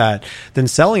to do that, then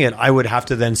selling it, I would have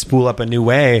to then spool up a new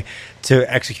way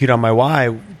to execute on my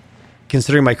why,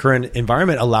 considering my current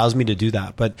environment allows me to do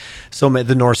that. But so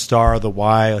the North Star, the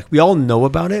why, we all know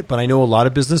about it, but I know a lot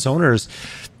of business owners,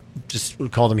 just we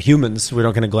call them humans, we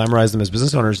don't kind of glamorize them as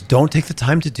business owners, don't take the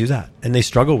time to do that. And they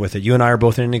struggle with it. You and I are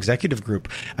both in an executive group.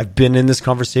 I've been in this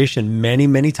conversation many,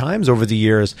 many times over the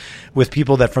years with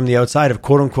people that from the outside have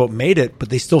quote unquote made it, but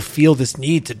they still feel this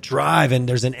need to drive and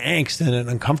there's an angst and an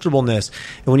uncomfortableness.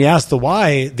 And when you ask the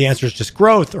why, the answer is just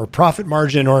growth or profit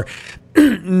margin or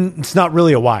it's not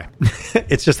really a why.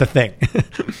 It's just a thing.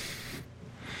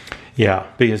 Yeah,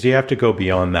 because you have to go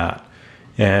beyond that.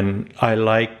 And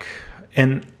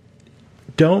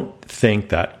don't think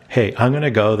that, hey, I'm going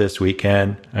to go this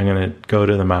weekend. I'm going to go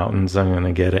to the mountains. I'm going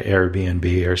to get an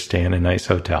Airbnb or stay in a nice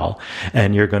hotel.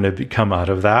 And you're going to come out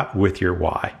of that with your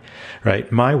why,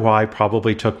 right? My why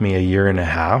probably took me 1.5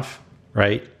 years,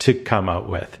 right, to come out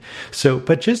with. So,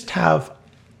 but just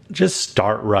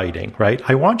start writing, right?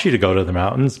 I want you to go to the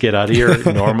mountains, get out of your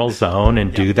normal zone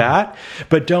and do that.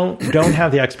 But don't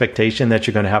have the expectation that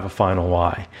you're going to have a final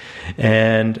why.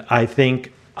 And I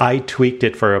think I tweaked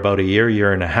it for about 1.5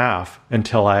 years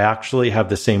until I actually have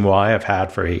the same why I've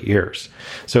had for 8 years.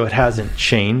 So it hasn't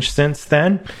changed since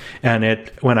then.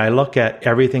 And when I look at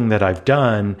everything that I've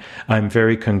done, I'm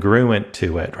very congruent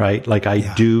to it, right?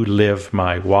 I do live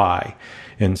my why.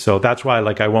 And so that's why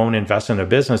I won't invest in a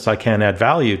business I can't add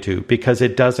value to because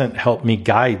it doesn't help me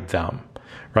guide them,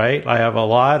 right? I have a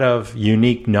lot of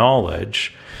unique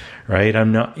knowledge, right?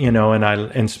 I'm not,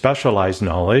 and specialized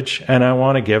knowledge, and I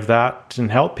want to give that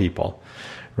and help people,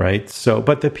 right? So,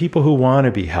 but the people who want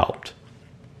to be helped.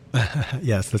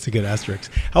 Yes, that's a good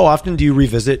asterisk. How often do you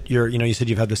revisit you said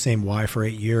you've had the same why for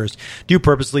 8 years. Do you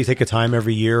purposely take a time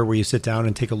every year where you sit down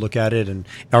and take a look at it? And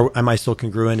am I still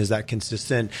congruent? Is that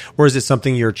consistent? Or is it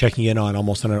something you're checking in on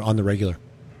almost on the regular?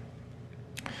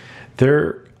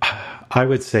 I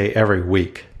would say every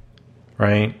week,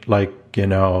 right?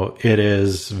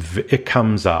 It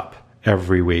comes up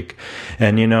every week.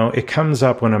 And, it comes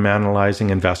up when I'm analyzing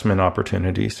investment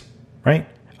opportunities, right?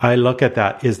 I look at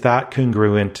that. Is that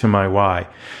congruent to my why?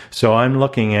 So I'm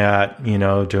looking at,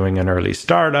 doing an early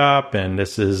startup and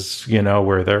this is,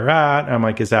 where they're at. I'm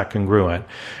like, is that congruent?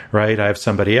 Right? I have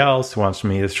somebody else who wants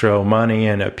me to throw money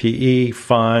in a PE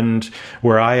fund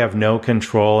where I have no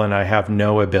control and I have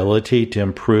no ability to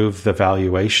improve the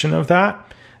valuation of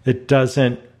that. It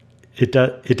doesn't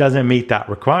meet that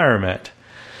requirement.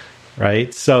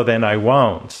 Right? So then I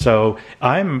won't. So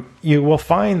you will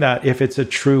find that if it's a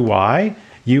true why,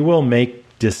 you will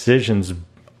make decisions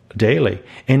daily,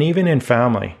 and even in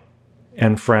family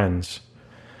and friends,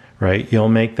 right? You'll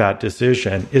make that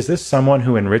decision. Is this someone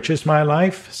who enriches my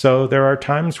life? So there are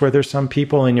times where there's some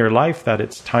people in your life that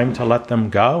it's time to let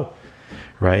them go,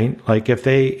 right? Like if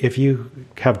you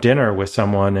have dinner with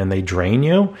someone and they drain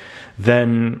you,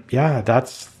 then yeah,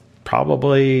 that's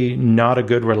probably not a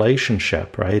good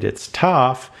relationship, right? It's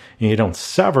tough and you don't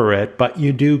sever it, but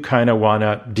you do kind of want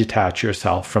to detach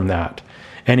yourself from that.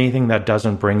 Anything that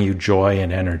doesn't bring you joy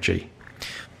and energy.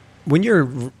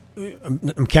 When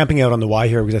I'm camping out on the why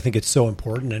here because I think it's so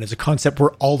important and it's a concept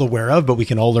we're all aware of, but we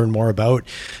can all learn more about.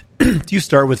 Do you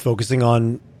start with focusing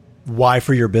on why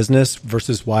for your business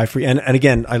versus why for, and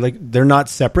again, they're not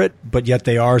separate, but yet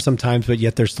they are sometimes, but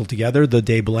yet they're still together. The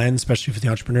day blend, especially for the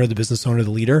entrepreneur, the business owner, the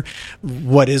leader.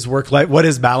 What is work life? What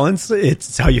is balance?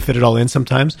 It's how you fit it all in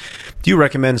sometimes. Do you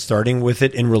recommend starting with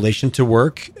it in relation to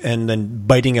work and then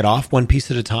biting it off one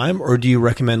piece at a time? Or do you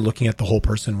recommend looking at the whole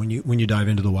person when you dive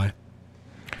into the why?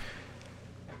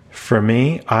 For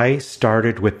me, I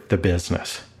started with the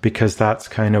business because that's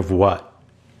kind of what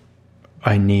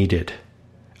I needed.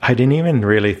 I didn't even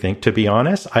really think, to be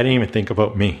honest, I didn't even think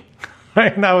about me.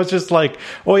 Right? And I was just like,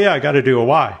 oh yeah, I got to do a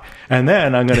why. And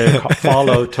then I'm going to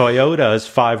follow Toyota's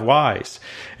 5 whys.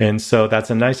 And so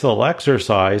that's a nice little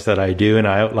exercise that I do. And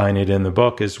I outline it in the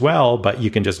book as well. But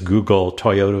you can just Google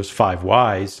Toyota's 5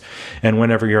 whys. And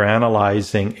whenever you're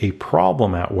analyzing a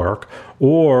problem at work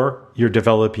or you're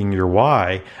developing your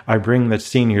why, I bring the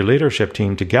senior leadership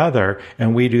team together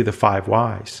and we do the 5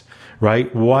 whys.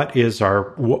 Right? What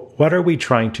are we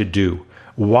trying to do?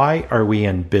 Why are we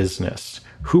in business?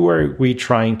 Who are we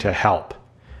trying to help?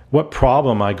 What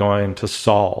problem am I going to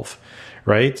solve?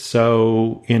 Right?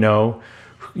 So,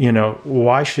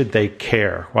 why should they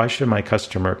care? Why should my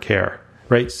customer care?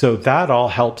 Right? So that all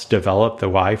helps develop the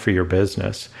why for your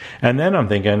business. And then I'm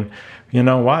thinking, you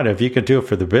know what? If you could do it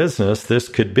for the business, this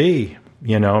could be,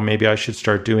 maybe I should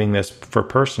start doing this for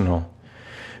personal.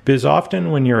 Because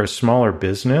often when you're a smaller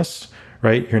business,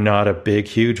 right, you're not a big,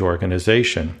 huge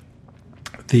organization.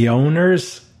 The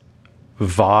owner's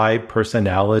vibe,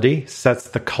 personality sets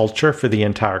the culture for the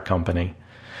entire company,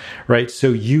 right? So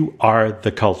you are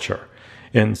the culture.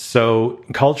 And so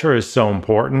culture is so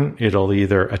important. It'll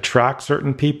either attract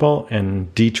certain people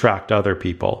and detract other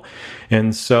people.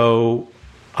 And so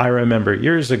I remember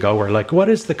years ago, we're like, what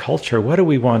is the culture? What do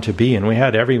we want to be? And we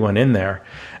had everyone in there.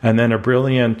 And then a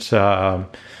brilliant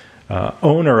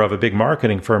owner of a big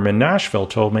marketing firm in Nashville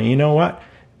told me, you know what?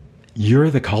 You're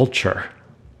the culture,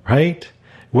 right?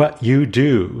 What you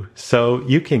do. So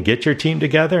you can get your team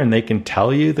together and they can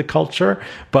tell you the culture,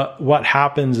 but what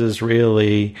happens is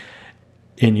really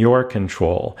in your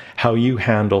control. How you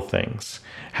handle things,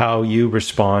 how you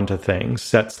respond to things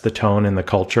sets the tone and the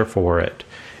culture for it.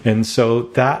 And so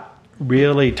that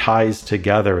really ties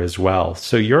together as well.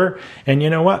 So and you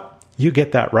know what? You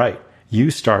get that right. You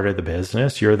started the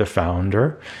business, you're the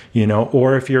founder,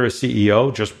 or if you're a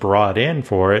CEO just brought in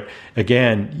for it,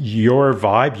 again, your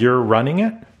vibe, you're running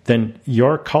it, then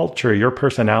your culture, your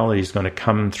personality is going to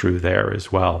come through there as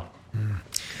well.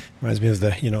 Reminds me of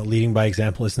the, leading by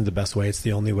example isn't the best way, it's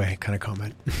the only way kind of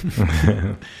comment.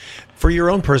 For your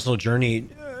own personal journey,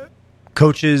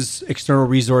 coaches, external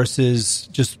resources,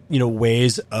 just,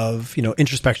 ways of,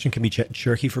 introspection can be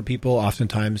tricky for people.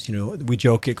 Oftentimes, we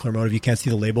joke at Clermont, you can't see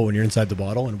the label when you're inside the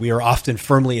bottle, and we are often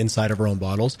firmly inside of our own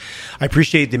bottles. I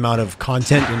appreciate the amount of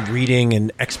content and reading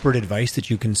and expert advice that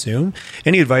you consume.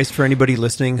 Any advice for anybody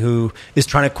listening who is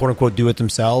trying to quote unquote do it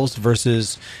themselves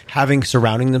versus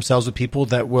surrounding themselves with people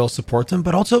that will support them,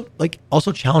 but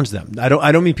also challenge them? I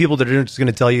don't mean people that are just going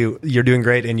to tell you you're doing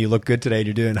great and you look good today and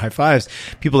you're doing high fives.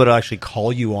 People that will actually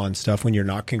call you on stuff when you're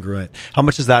not congruent. How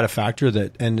much is that a factor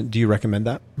and do you recommend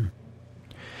that?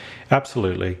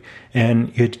 Absolutely.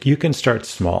 And you can start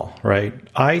small, right?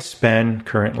 I spend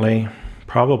currently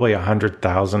probably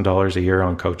 $100,000 a year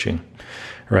on coaching,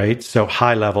 right? So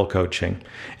high level coaching,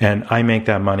 and I make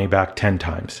that money back 10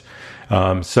 times.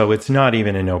 So it's not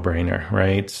even a no-brainer,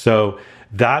 right? So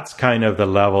that's kind of the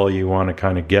level you want to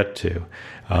kind of get to.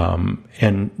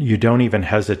 And you don't even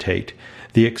hesitate.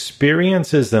 The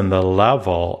experiences and the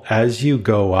level as you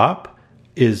go up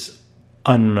is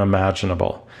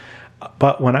unimaginable.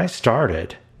 But when I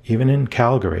started, even in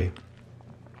Calgary,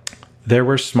 there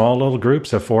were small little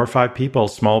groups of 4 or 5 people,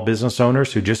 small business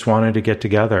owners who just wanted to get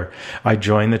together. I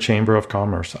joined the Chamber of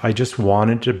Commerce. I just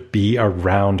wanted to be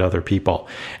around other people.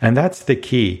 And that's the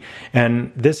key.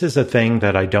 And this is a thing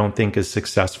that I don't think is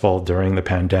successful during the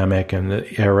pandemic and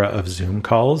the era of Zoom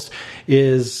calls,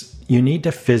 is you need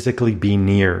to physically be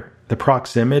near. The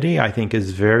proximity, I think,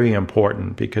 is very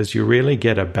important because you really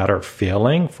get a better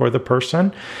feeling for the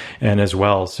person and as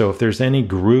well. So if there's any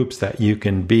groups that you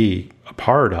can be a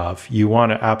part of, you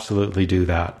want to absolutely do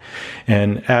that.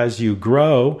 And as you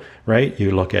grow, right,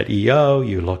 you look at EO,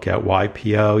 you look at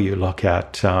YPO, you look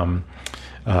at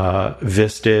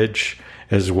Vistage,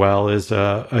 as well as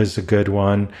a good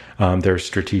one. There's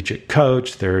Strategic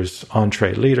Coach, there's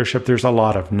Entree Leadership, there's a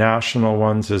lot of national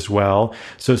ones as well.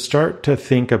 So start to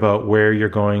think about where you're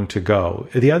going to go.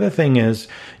 The other thing is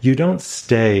you don't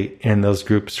stay in those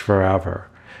groups forever,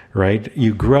 right?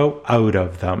 You grow out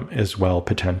of them as well,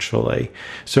 potentially.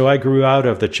 So I grew out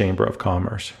of the Chamber of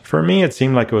Commerce. For me, it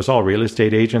seemed like it was all real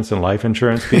estate agents and life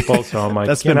insurance people. So I'm like,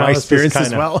 that's been my experience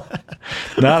as well.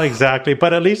 Not exactly,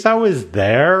 but at least I was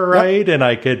there, right? Yep. And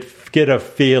I could get a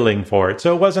feeling for it.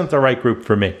 So it wasn't the right group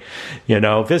for me.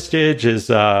 Vistage is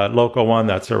a local one.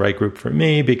 That's the right group for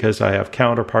me because I have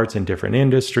counterparts in different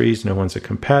industries. No one's a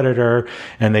competitor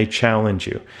and they challenge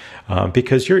you.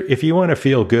 Because if you want to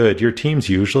feel good, your team's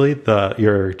usually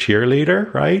your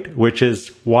cheerleader, right? Which is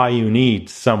why you need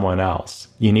someone else.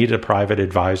 You need a private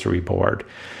advisory board,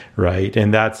 right?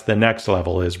 And that's the next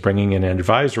level, is bringing in an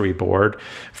advisory board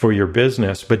for your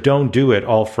business. But don't do it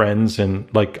all friends and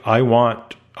I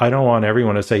don't want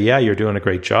everyone to say, yeah, you're doing a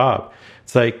great job.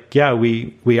 It's like, yeah,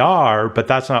 we are, but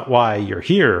that's not why you're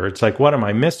here. It's like, what am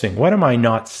I missing? What am I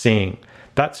not seeing?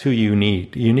 That's who you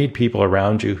need. You need people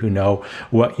around you who know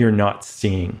what you're not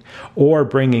seeing, or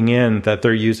bringing in that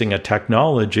they're using a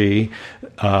technology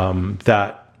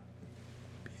that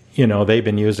they've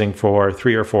been using for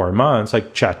 3 or 4 months,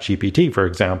 like ChatGPT, for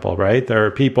example, right? There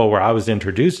are people where I was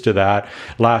introduced to that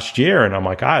last year and I'm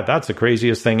like, that's the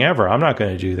craziest thing ever. I'm not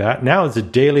going to do that. Now it's a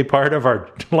daily part of our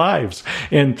lives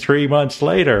and 3 months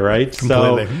later, right?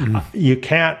 Completely. So you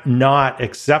can't not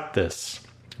accept this.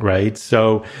 Right.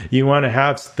 So you want to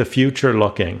have the future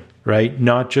looking, right?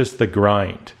 Not just the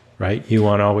grind, right? You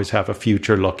want to always have a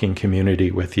future looking community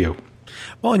with you.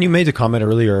 Well, and you made a comment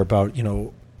earlier about,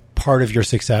 part of your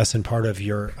success and part of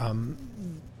your,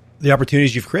 the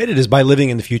opportunities you've created is by living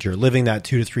in the future, living that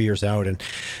 2 to 3 years out. And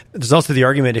there's also the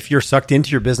argument, if you're sucked into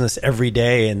your business every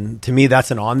day, and to me, that's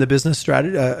an on the business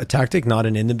strategy, tactic, not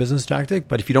an in the business tactic.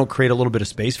 But if you don't create a little bit of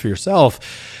space for yourself,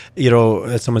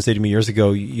 as someone said to me years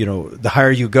ago, the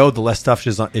higher you go, the less stuff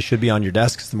it should be on your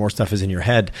desk, because the more stuff is in your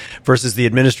head, versus the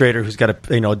administrator who's got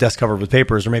a desk covered with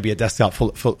papers, or maybe a desktop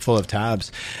full of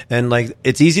tabs. And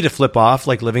it's easy to flip off,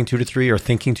 living 2 to 3 or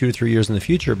thinking 2 to 3 years in the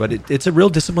future, but it's a real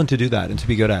discipline to do that and to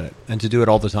be good at it and to do it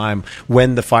all the time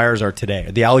when the fires are today.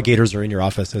 The alligators are in your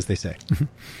office, as they say.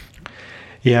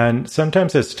 Yeah, and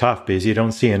sometimes it's tough because you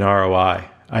don't see an ROI.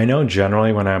 I know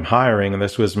generally when I'm hiring, and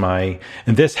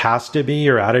this has to be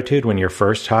your attitude when you're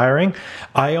first hiring,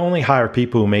 I only hire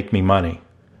people who make me money,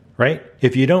 right?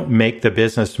 If you don't make the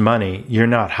business money, you're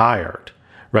not hired,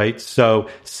 right? So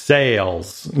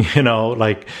sales,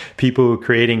 people who are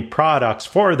creating products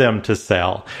for them to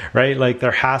sell, right?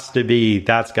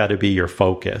 That's got to be your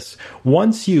focus.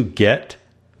 Once you get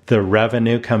the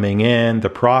revenue coming in, the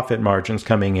profit margins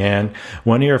coming in,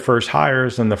 one of your first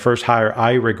hires, and the first hire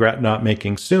I regret not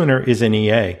making sooner, is an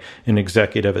EA, an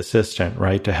executive assistant,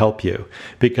 right, to help you.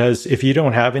 Because if you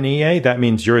don't have an EA, that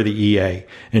means you're the EA.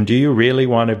 And do you really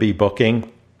want to be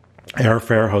booking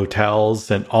airfare,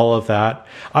 hotels, and all of that?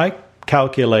 I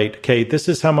calculate, okay, this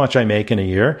is how much I make in a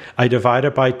year. I divide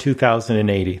it by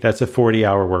 2,080. That's a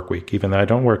 40-hour work week, even though I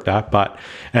don't work that.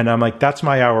 And I'm like, that's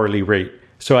my hourly rate.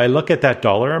 So I look at that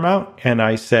dollar amount and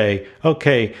I say,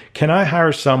 okay, can I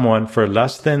hire someone for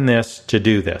less than this to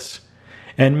do this?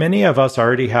 And many of us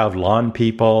already have lawn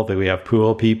people, we have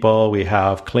pool people, we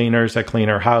have cleaners that clean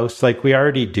our house. We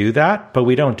already do that, but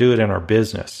we don't do it in our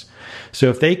business.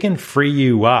 So if they can free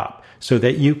you up so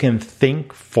that you can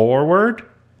think forward,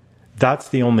 that's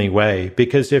the only way.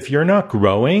 Because if you're not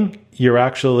growing, you're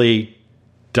actually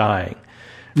dying.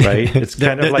 Right? It's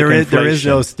kind of like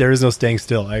inflation. There is no staying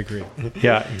still. I agree.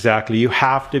 Yeah, exactly. You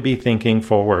have to be thinking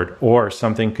forward, or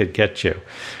something could get you,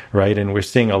 right? And we're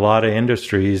seeing a lot of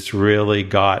industries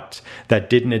that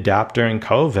didn't adapt during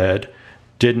COVID,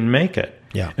 didn't make it.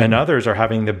 Yeah. And others are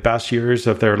having the best years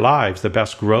of their lives, the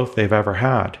best growth they've ever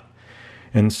had.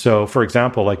 And so, for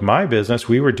example, like my business,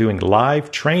 we were doing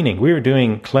live training. We were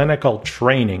doing clinical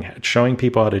training, showing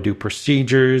people how to do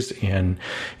procedures in,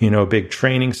 a big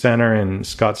training center in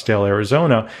Scottsdale,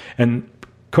 Arizona. And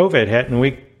COVID hit and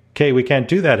we can't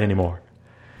do that anymore.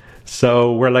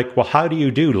 So we're like, well, how do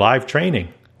you do live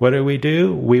training? What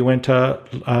do? We went to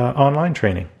online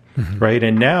training. Right.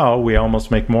 And now we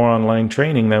almost make more online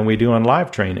training than we do on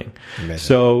live training. Amazing.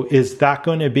 So is that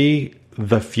going to be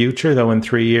the future, though, in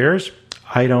 3 years?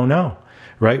 I don't know.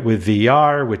 Right. With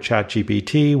VR, with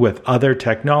ChatGPT, with other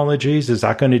technologies, is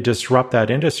that going to disrupt that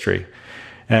industry?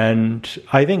 And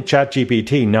I think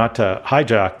ChatGPT, not to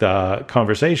hijack the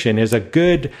conversation, is a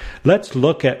good, let's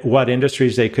look at what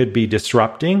industries they could be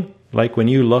disrupting. Like when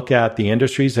you look at the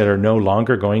industries that are no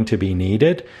longer going to be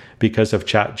needed because of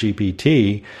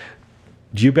ChatGPT,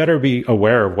 you better be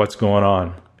aware of what's going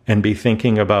on and be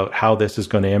thinking about how this is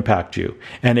going to impact you.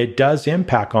 And it does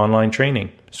impact online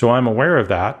training. So I'm aware of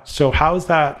that. So how's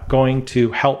that going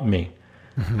to help me?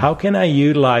 How can I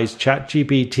utilize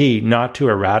ChatGPT not to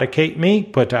eradicate me,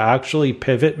 but to actually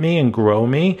pivot me and grow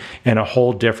me in a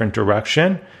whole different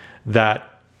direction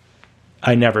that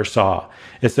I never saw?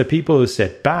 It's the people who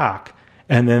sit back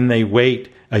and then they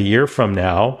wait a year from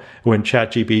now when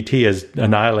ChatGPT has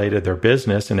annihilated their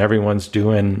business and everyone's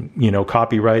doing,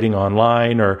 copywriting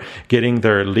online or getting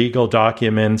their legal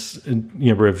documents,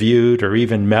 reviewed, or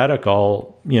even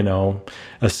medical,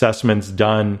 assessments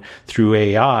done through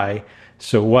AI.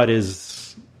 So what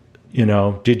is,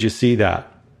 did you see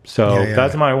that? So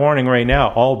that's my warning right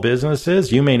now. All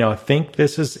businesses, you may not think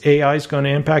this is AI is going to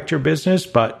impact your business,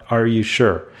 but are you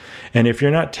sure? And if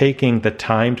you're not taking the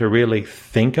time to really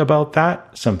think about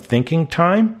that, some thinking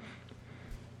time,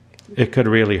 it could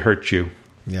really hurt you.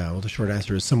 Yeah, well, the short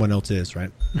answer is someone else is, right?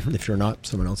 If you're not,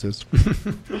 someone else is.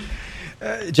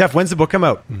 Jeff, when's the book come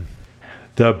out?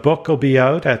 The book will be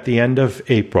out at the end of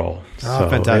April. Oh,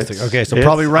 fantastic. Okay, so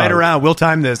probably right around. We'll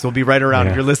time this. We'll be right around.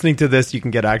 Yeah. If you're listening to this, you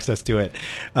can get access to it.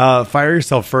 Fire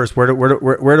Yourself First. Where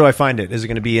do I find it? Is it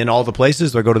going to be in all the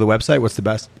places? Do I go to the website? What's the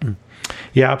best?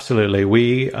 Yeah, absolutely.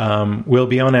 We will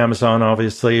be on Amazon,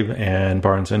 obviously, and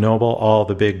Barnes & Noble, all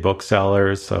the big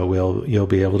booksellers. So you'll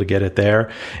be able to get it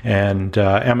there, and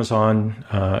Amazon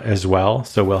as well.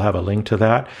 So we'll have a link to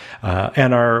that.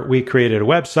 And we created a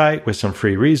website with some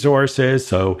free resources.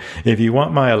 So if you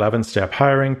want my 11-step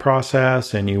hiring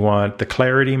process and you want the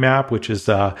clarity map, which is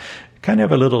kind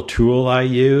of a little tool I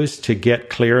use to get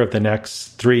clear of the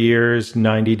next 3 years,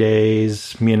 90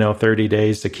 days, 30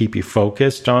 days to keep you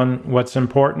focused on what's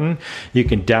important. You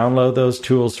can download those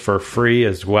tools for free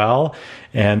as well.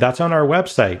 And that's on our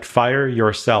website,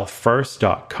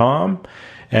 fireyourselffirst.com.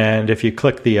 And if you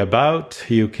click the About,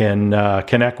 you can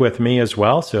connect with me as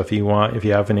well. So if you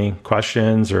have any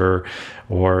questions or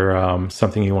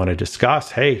something you want to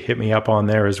discuss, hey, hit me up on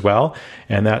there as well.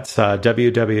 And that's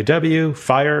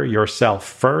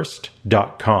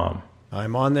www.fireyourselffirst.com.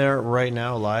 I'm on there right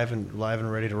now, live and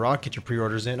ready to rock. Get your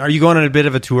pre-orders in. Are you going on a bit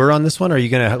of a tour on this one? Are you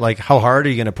going to how hard are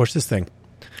you going to push this thing?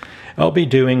 I'll be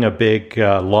doing a big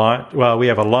launch. Well, we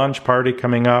have a launch party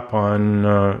coming up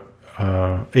on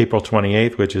April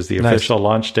 28th, which is the official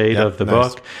launch date of the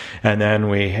book. And then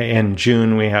in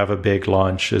June, we have a big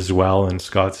launch as well in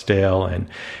Scottsdale.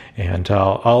 And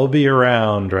I'll be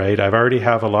around, right? I've already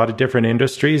have a lot of different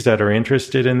industries that are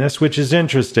interested in this, which is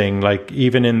interesting. Like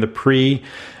even in the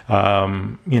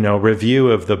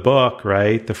review of the book,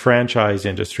 right? The franchise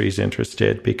industry is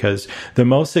interested because the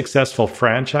most successful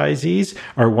franchisees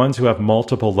are ones who have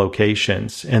multiple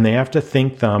locations, and they have to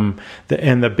think them.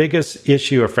 And the biggest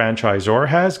issue a franchisor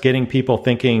has, getting people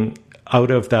thinking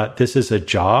out of that, this is a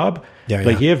job.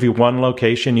 You have one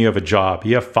location, you have a job.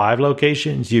 You have 5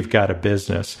 locations, you've got a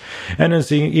business. And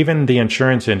even the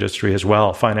insurance industry as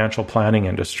well, financial planning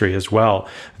industry as well.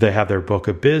 They have their book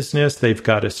of business. They've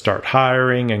got to start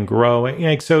hiring and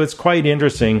growing. So it's quite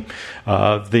interesting,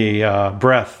 the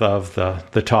breadth of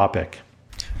the topic.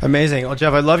 Amazing. Well,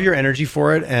 Jeff, I love your energy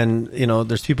for it. And,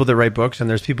 there's people that write books and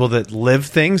there's people that live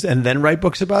things and then write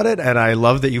books about it. And I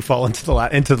love that you fall into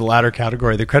the latter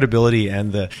category, the credibility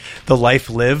and the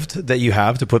life lived that you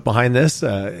have to put behind this.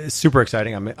 It's super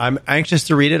exciting. I'm anxious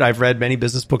to read it. I've read many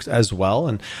business books as well.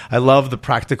 And I love the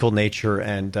practical nature.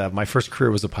 And my first career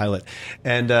was a pilot.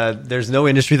 And there's no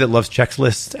industry that loves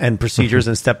checklists and procedures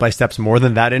and step-by-steps more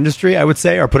than that industry, I would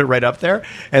say, or put it right up there.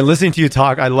 And listening to you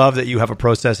talk, I love that you have a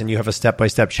process and you have a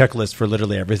step-by-step checklist for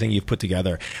literally everything you've put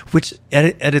together, which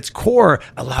at its core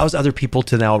allows other people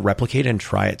to now replicate and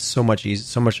try it so much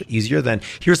easier than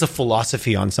here's a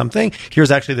philosophy on something. Here's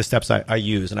actually the steps I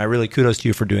use. And I really kudos to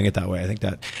you for doing it that way. I think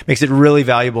that makes it really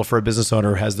valuable for a business owner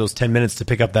who has those 10 minutes to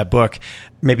pick up that book,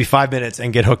 maybe 5 minutes,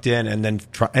 and get hooked in and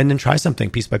then try something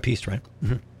piece by piece, right?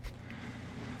 Mm-hmm.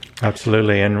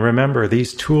 Absolutely. And remember,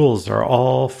 these tools are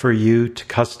all for you to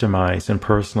customize and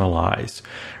personalize,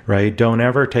 right? Don't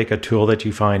ever take a tool that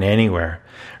you find anywhere,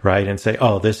 right? And say,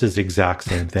 oh, this is the exact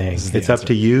same thing. It's up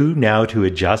to you now to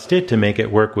adjust it to make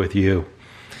it work with you.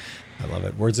 I love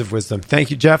it. Words of wisdom. Thank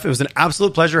you, Jeff. It was an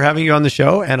absolute pleasure having you on the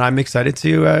show, and I'm excited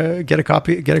to get a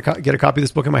copy of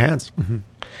this book in my hands. Mm-hmm.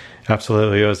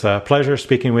 Absolutely. It was a pleasure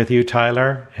speaking with you,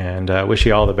 Tyler, and wish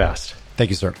you all the best.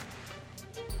 Thank you, sir.